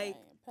all. Like,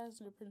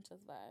 passenger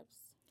princess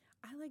vibes.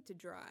 I like to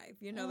drive.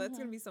 You know, that's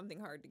going to be something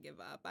hard to give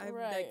up.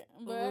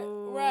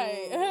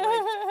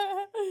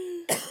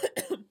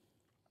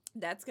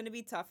 That's going to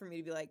be tough for me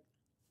to be like,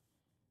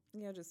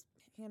 yeah, just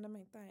hand on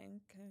my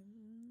thing.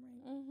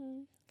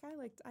 Okay.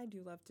 I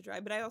do love to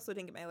drive, but I also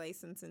didn't get my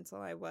license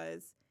until I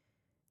was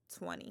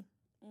 20.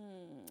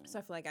 So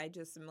I feel like I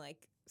just am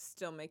like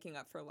still making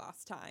up for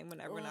lost time when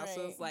everyone else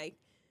was like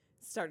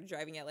started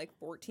driving at like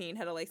 14,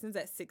 had a license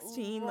at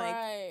 16. No,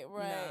 I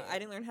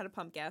didn't learn how to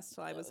pump gas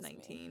till I was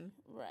 19. Me.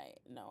 Right.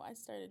 No, I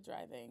started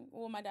driving.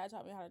 Well, my dad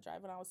taught me how to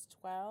drive when I was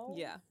 12.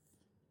 Yeah.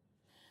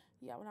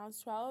 Yeah, when I was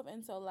 12.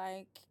 And so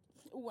like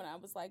when I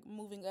was like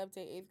moving up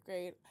to 8th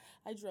grade,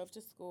 I drove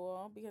to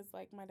school because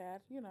like my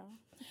dad, you know.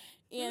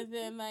 And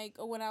then like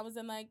when I was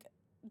in like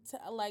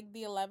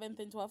the 11th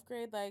and 12th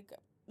grade, like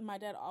my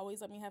dad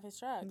always let me have his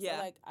truck. Yeah.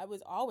 So, like, I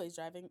was always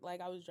driving.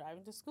 Like, I was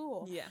driving to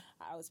school. Yeah.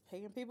 I was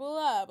picking people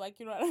up. Like,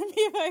 you know what I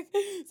mean? Like,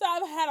 so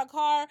I've had a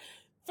car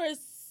for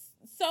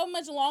so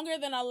much longer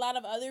than a lot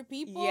of other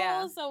people.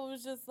 Yeah. So it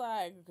was just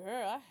like,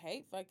 girl, I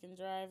hate fucking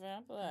driving.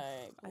 I'm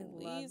like, I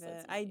love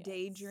it. I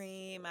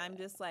daydream. I'm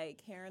just,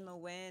 like, hair in the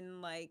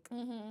wind, like,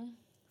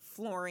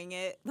 flooring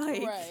it.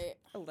 Like,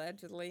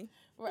 allegedly.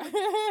 Right.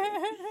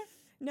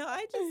 No,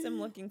 I just am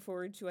looking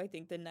forward to, I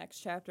think, the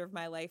next chapter of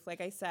my life. Like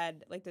I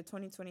said, like the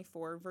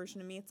 2024 version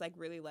of me, it's like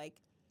really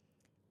like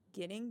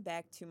getting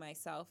back to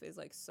myself is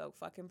like so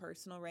fucking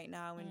personal right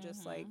now. And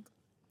just like,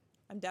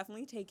 I'm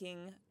definitely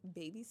taking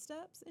baby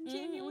steps in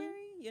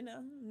January, you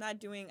know.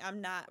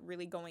 I'm not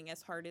really going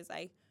as hard as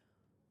I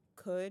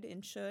could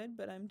and should,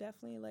 but I'm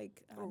definitely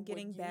like, I'm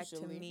getting back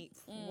to meet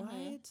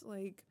what?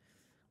 Like,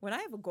 when I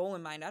have a goal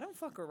in mind, I don't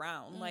fuck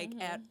around, like,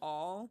 at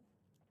all.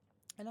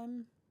 And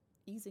I'm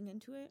easing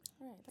into it.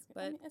 Right.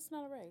 But I mean, it's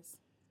not a race.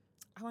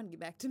 I want to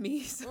get back to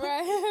me. So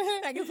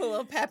I can put a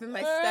little pep in my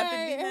step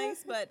and be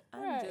nice. But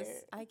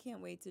I can't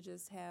wait to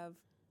just have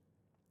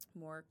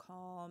more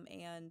calm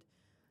and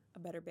a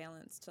better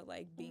balance to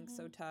like being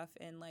so tough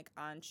and like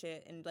on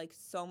shit and like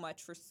so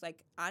much for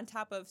like on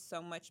top of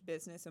so much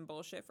business and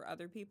bullshit for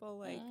other people.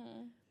 Like,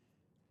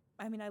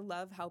 I mean, I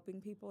love helping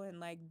people and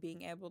like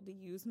being able to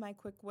use my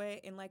quick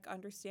wit and like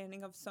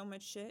understanding of so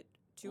much shit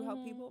to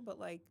help people. But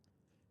like,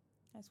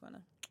 I just want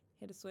to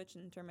hit a switch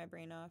and turn my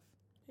brain off.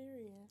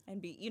 Period.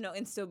 And be,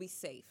 and still be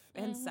safe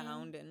and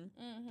sound, and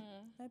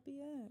that'd be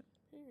it.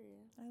 Period.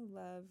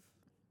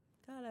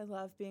 I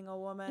love being a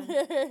woman.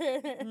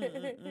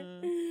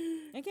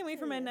 I can't wait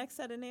for my next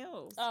set of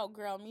nails. Oh,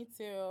 girl, me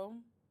too.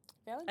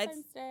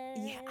 Valentine's Day.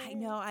 Yeah, I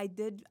know.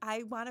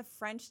 I want to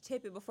French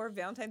tip it before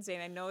Valentine's Day,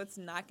 and I know it's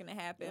not going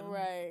to happen.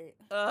 Right.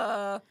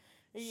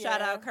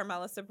 Shout out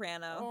Carmela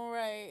Soprano.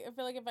 Right. I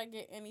feel like if I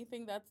get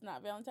anything that's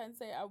not Valentine's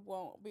Day, I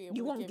won't be able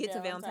You to won't get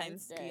to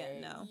Valentine's Day.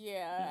 Yeah, no.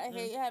 Yeah. I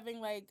hate having,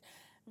 like,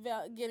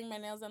 getting my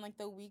nails done, like,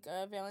 the week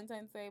of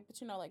Valentine's Day. But,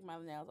 like, my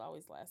nails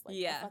always last, like,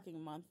 a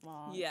fucking month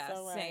long. Yeah,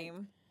 so, like,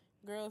 same.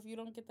 Girl, if you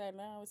don't get that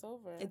now, it's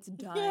over. It's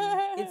done.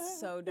 It's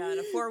so done.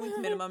 A 4-week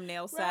minimum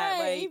nail set. Right.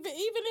 Like, even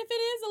if it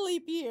is a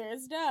leap year,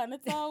 it's done.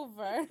 It's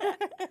over.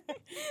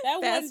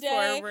 That fast one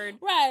day, forward.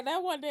 Right.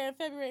 That one day in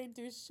February ain't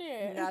do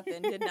shit.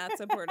 Nothing. Did not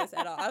support us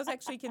at all. I was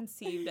actually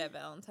conceived at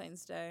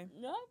Valentine's Day.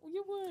 No,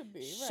 you would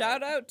be. Right.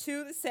 Shout out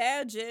to the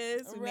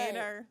Sages. We Right. made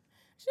our...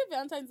 Shit,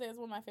 Valentine's Day is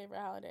one of my favorite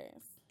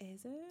holidays.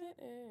 Is it?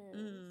 It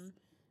is.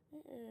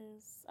 It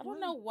is. I Mm. don't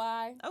know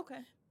why.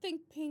 Okay.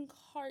 Think pink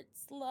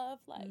hearts, love,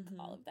 like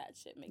all of that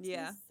shit makes me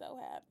so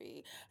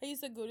happy. I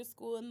used to go to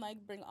school and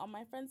like bring all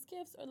my friends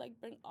gifts or like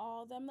bring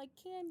all them like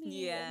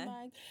candy and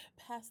like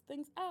pass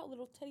things out,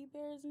 little teddy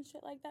bears and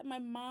shit like that. My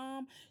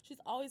mom, she's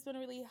always been a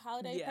really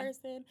holiday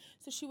person,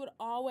 so she would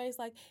always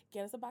like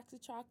get us a box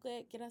of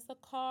chocolate, get us a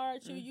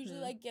card. She would usually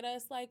like get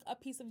us like a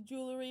piece of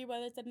jewelry,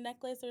 whether it's a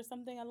necklace or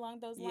something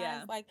along those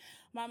lines. Like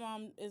my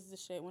mom is the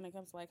shit when it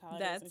comes to like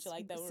holidays and shit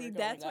like that. See,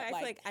 that's why I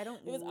feel like I don't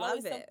it was love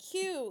always it. so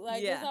cute.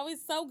 Like it was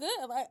always so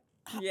good. Like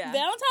yeah.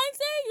 Valentine's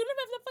Day? You don't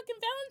have the fucking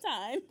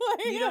Valentine.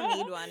 Like, you don't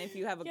need one if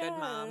you have a good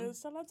mom.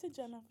 Shout out to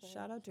Jennifer.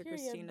 Shout out to Period,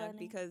 Christina bunny.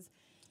 because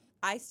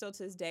I still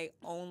to this day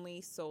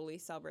only solely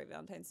celebrate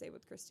Valentine's Day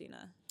with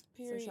Christina.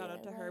 Period, so shout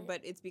out to her.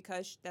 But it's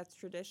because that's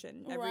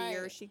tradition. Every Right.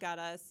 year she got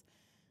us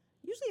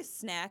usually a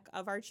snack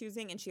of our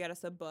choosing, and she got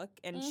us a book,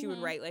 and she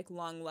would write like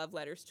long love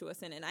letters to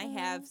us in. And I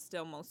have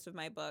still most of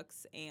my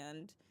books,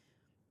 and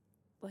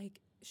like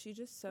she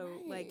just so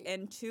like,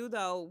 and two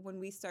though, when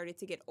we started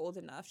to get old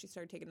enough, she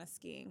started taking us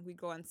skiing. We'd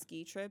go on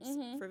ski trips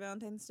for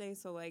Valentine's Day.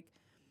 So like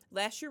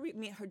last year,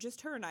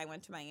 her and I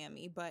went to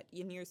Miami, but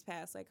in years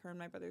past, like her and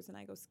my brothers and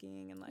I go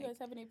skiing, and like. You guys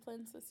have any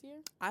plans this year?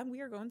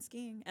 We are going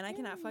skiing, and I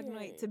cannot fucking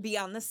wait to be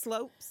on the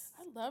slopes.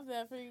 I love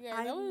that for you guys.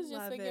 I was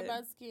just thinking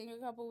about skiing a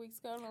couple weeks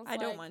ago, and I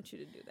don't want you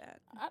to do that.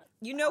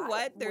 You know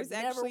what? There's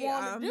actually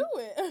do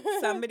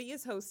it. somebody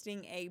is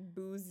hosting a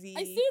boozy.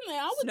 I seen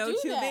that. I would snow do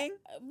tubing.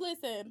 That.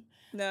 Listen.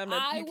 No,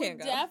 you can't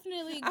go.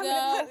 Definitely go.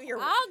 I'll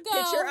go.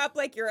 Picture up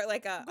like you're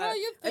like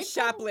a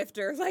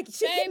shoplifter. Like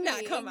she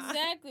cannot come out.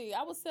 Exactly.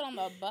 I would sit on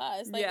the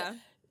bus. Like,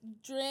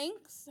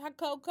 drinks, hot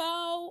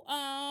cocoa,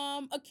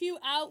 a cute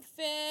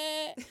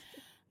outfit.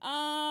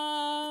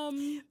 My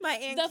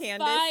Aunt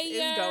Candace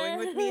is going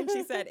with me, and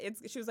she said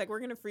she was like, we're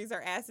gonna freeze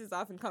our asses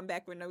off and come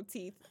back with no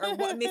teeth or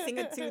missing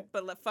a tooth,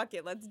 but fuck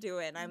it, let's do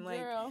it. And I'm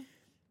like,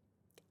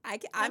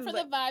 I'm for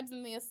the vibes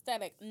and the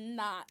aesthetic,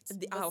 not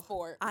the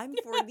sport. I'm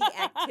for the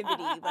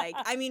activity. Like,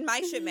 I mean,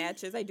 my shit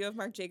matches. I do have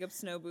Marc Jacobs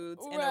snow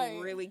boots and a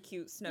really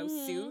cute snow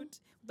suit,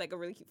 like a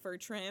really cute fur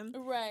trim.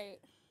 Right.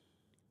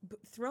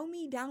 Throw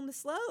me down the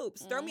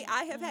slopes. Throw me.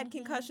 I have had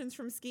concussions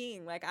from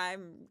skiing. Like,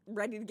 I'm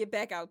ready to get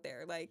back out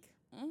there. Like,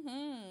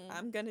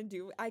 I'm gonna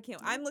do. I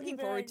can't. I'm looking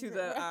forward to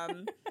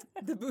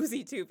the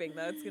boozy tubing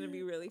though. It's gonna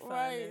be really fun.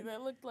 Right.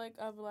 That looked like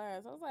a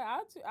blast. I was like,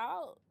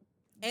 I'll.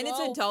 And it's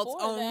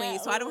adults only,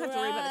 so I don't have to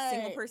worry about a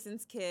single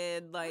person's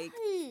kid. Like,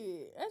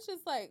 that's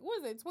just like, what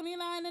is it,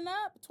 29 and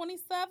up,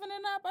 27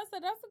 and up? I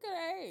said, that's a good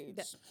age.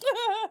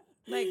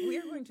 Like,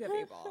 we're going to have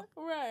a ball.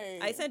 Right.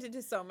 I sent it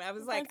to someone. I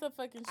was like,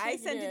 I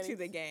sent it to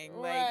the gang.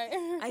 Like,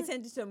 I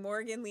sent it to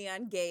Morgan,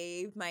 Leon,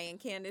 Gabe, my Aunt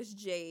Candace,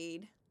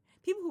 Jade.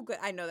 People who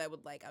I know that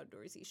would like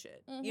outdoorsy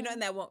shit. You know, and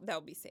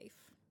that'll be safe.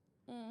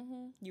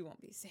 You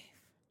won't be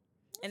safe.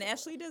 And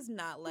Ashley does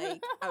not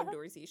like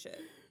outdoorsy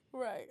shit.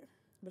 Right.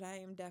 But I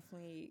am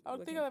definitely. I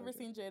don't think I've ever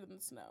seen Jade in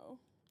the snow,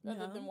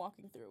 other than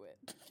walking through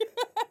it.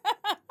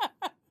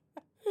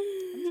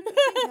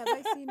 Have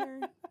I seen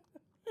her?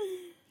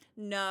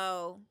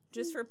 No,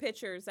 just for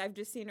pictures. I've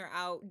just seen her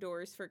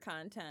outdoors for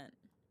content.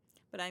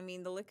 But I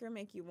mean, the liquor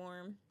make you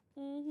warm.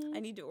 I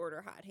need to order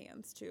hot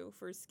hands too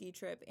for a ski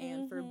trip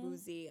and for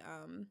boozy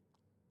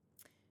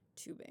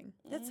tubing.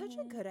 That's such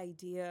a good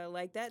idea.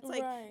 Like that's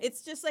like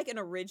it's just like an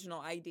original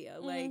idea.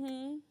 Like.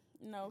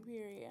 No,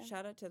 period.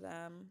 Shout out to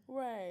them.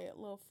 Right. A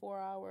little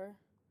 4-hour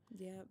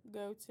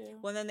go to.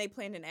 Well, then they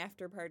planned an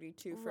after party,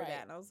 too, for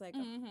that. And I was like,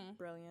 oh,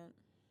 brilliant.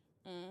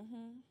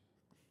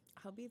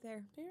 I'll be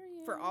there.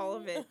 Period. For all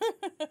of it.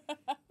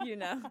 You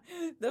know?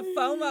 The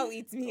FOMO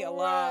eats me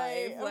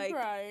alive. I'm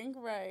crying.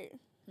 Right.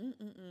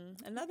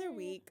 Another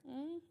week.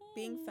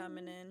 Being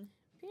feminine.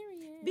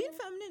 Period. Being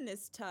feminine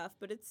is tough,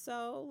 but it's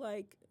so,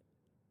 like,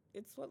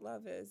 it's what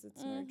love is.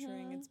 It's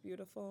nurturing. It's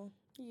beautiful.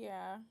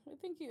 Yeah, I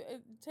think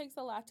it takes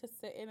a lot to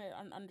sit in it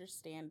and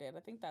understand it.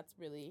 I think that's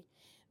really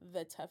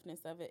the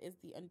toughness of it is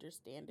the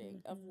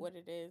understanding of what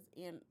it is,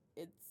 and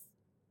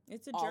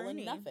it's a all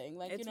journey. And nothing.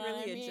 Like it's you know really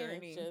what I mean? a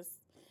journey. It's just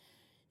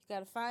You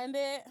gotta find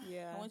it.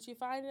 Yeah. And once you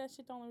find it, that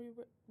shit don't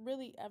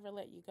really ever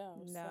let you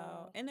go. No.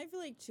 So. And I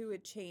feel like, too,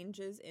 it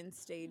changes in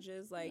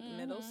stages. Like,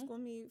 middle school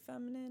me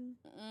feminine.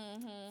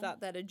 Thought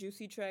that a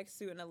juicy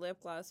tracksuit and a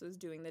lip gloss was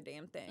doing the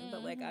damn thing.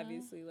 But, like,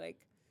 obviously,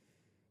 like,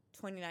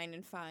 29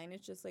 and fine.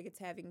 It's just, like, it's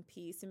having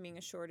peace and being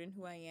assured in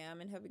who I am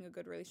and having a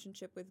good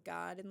relationship with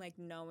God and, like,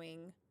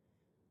 knowing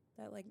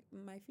that, like,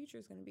 my future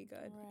is going to be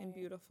good and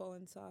beautiful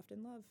and soft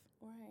and love.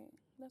 Right.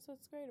 That's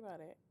what's great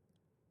about it.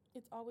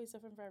 It's always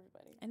different for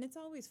everybody. And it's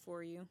always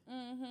for you.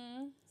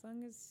 As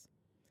long as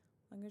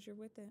you're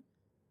with it.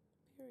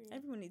 Period.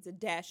 Everyone needs a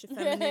dash of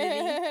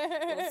femininity.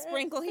 A little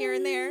sprinkle here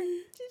and there.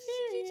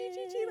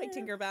 Like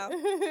Tinkerbell.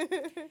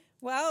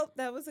 Well,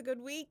 that was a good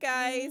week,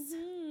 guys.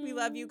 We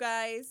love you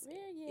guys.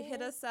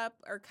 Hit us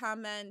up or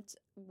comment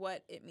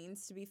what it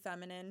means to be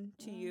feminine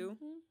to you.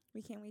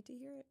 We can't wait to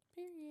hear it.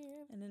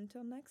 Period. And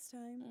until next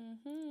time,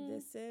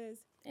 this is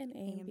an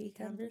A&B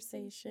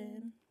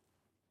conversation.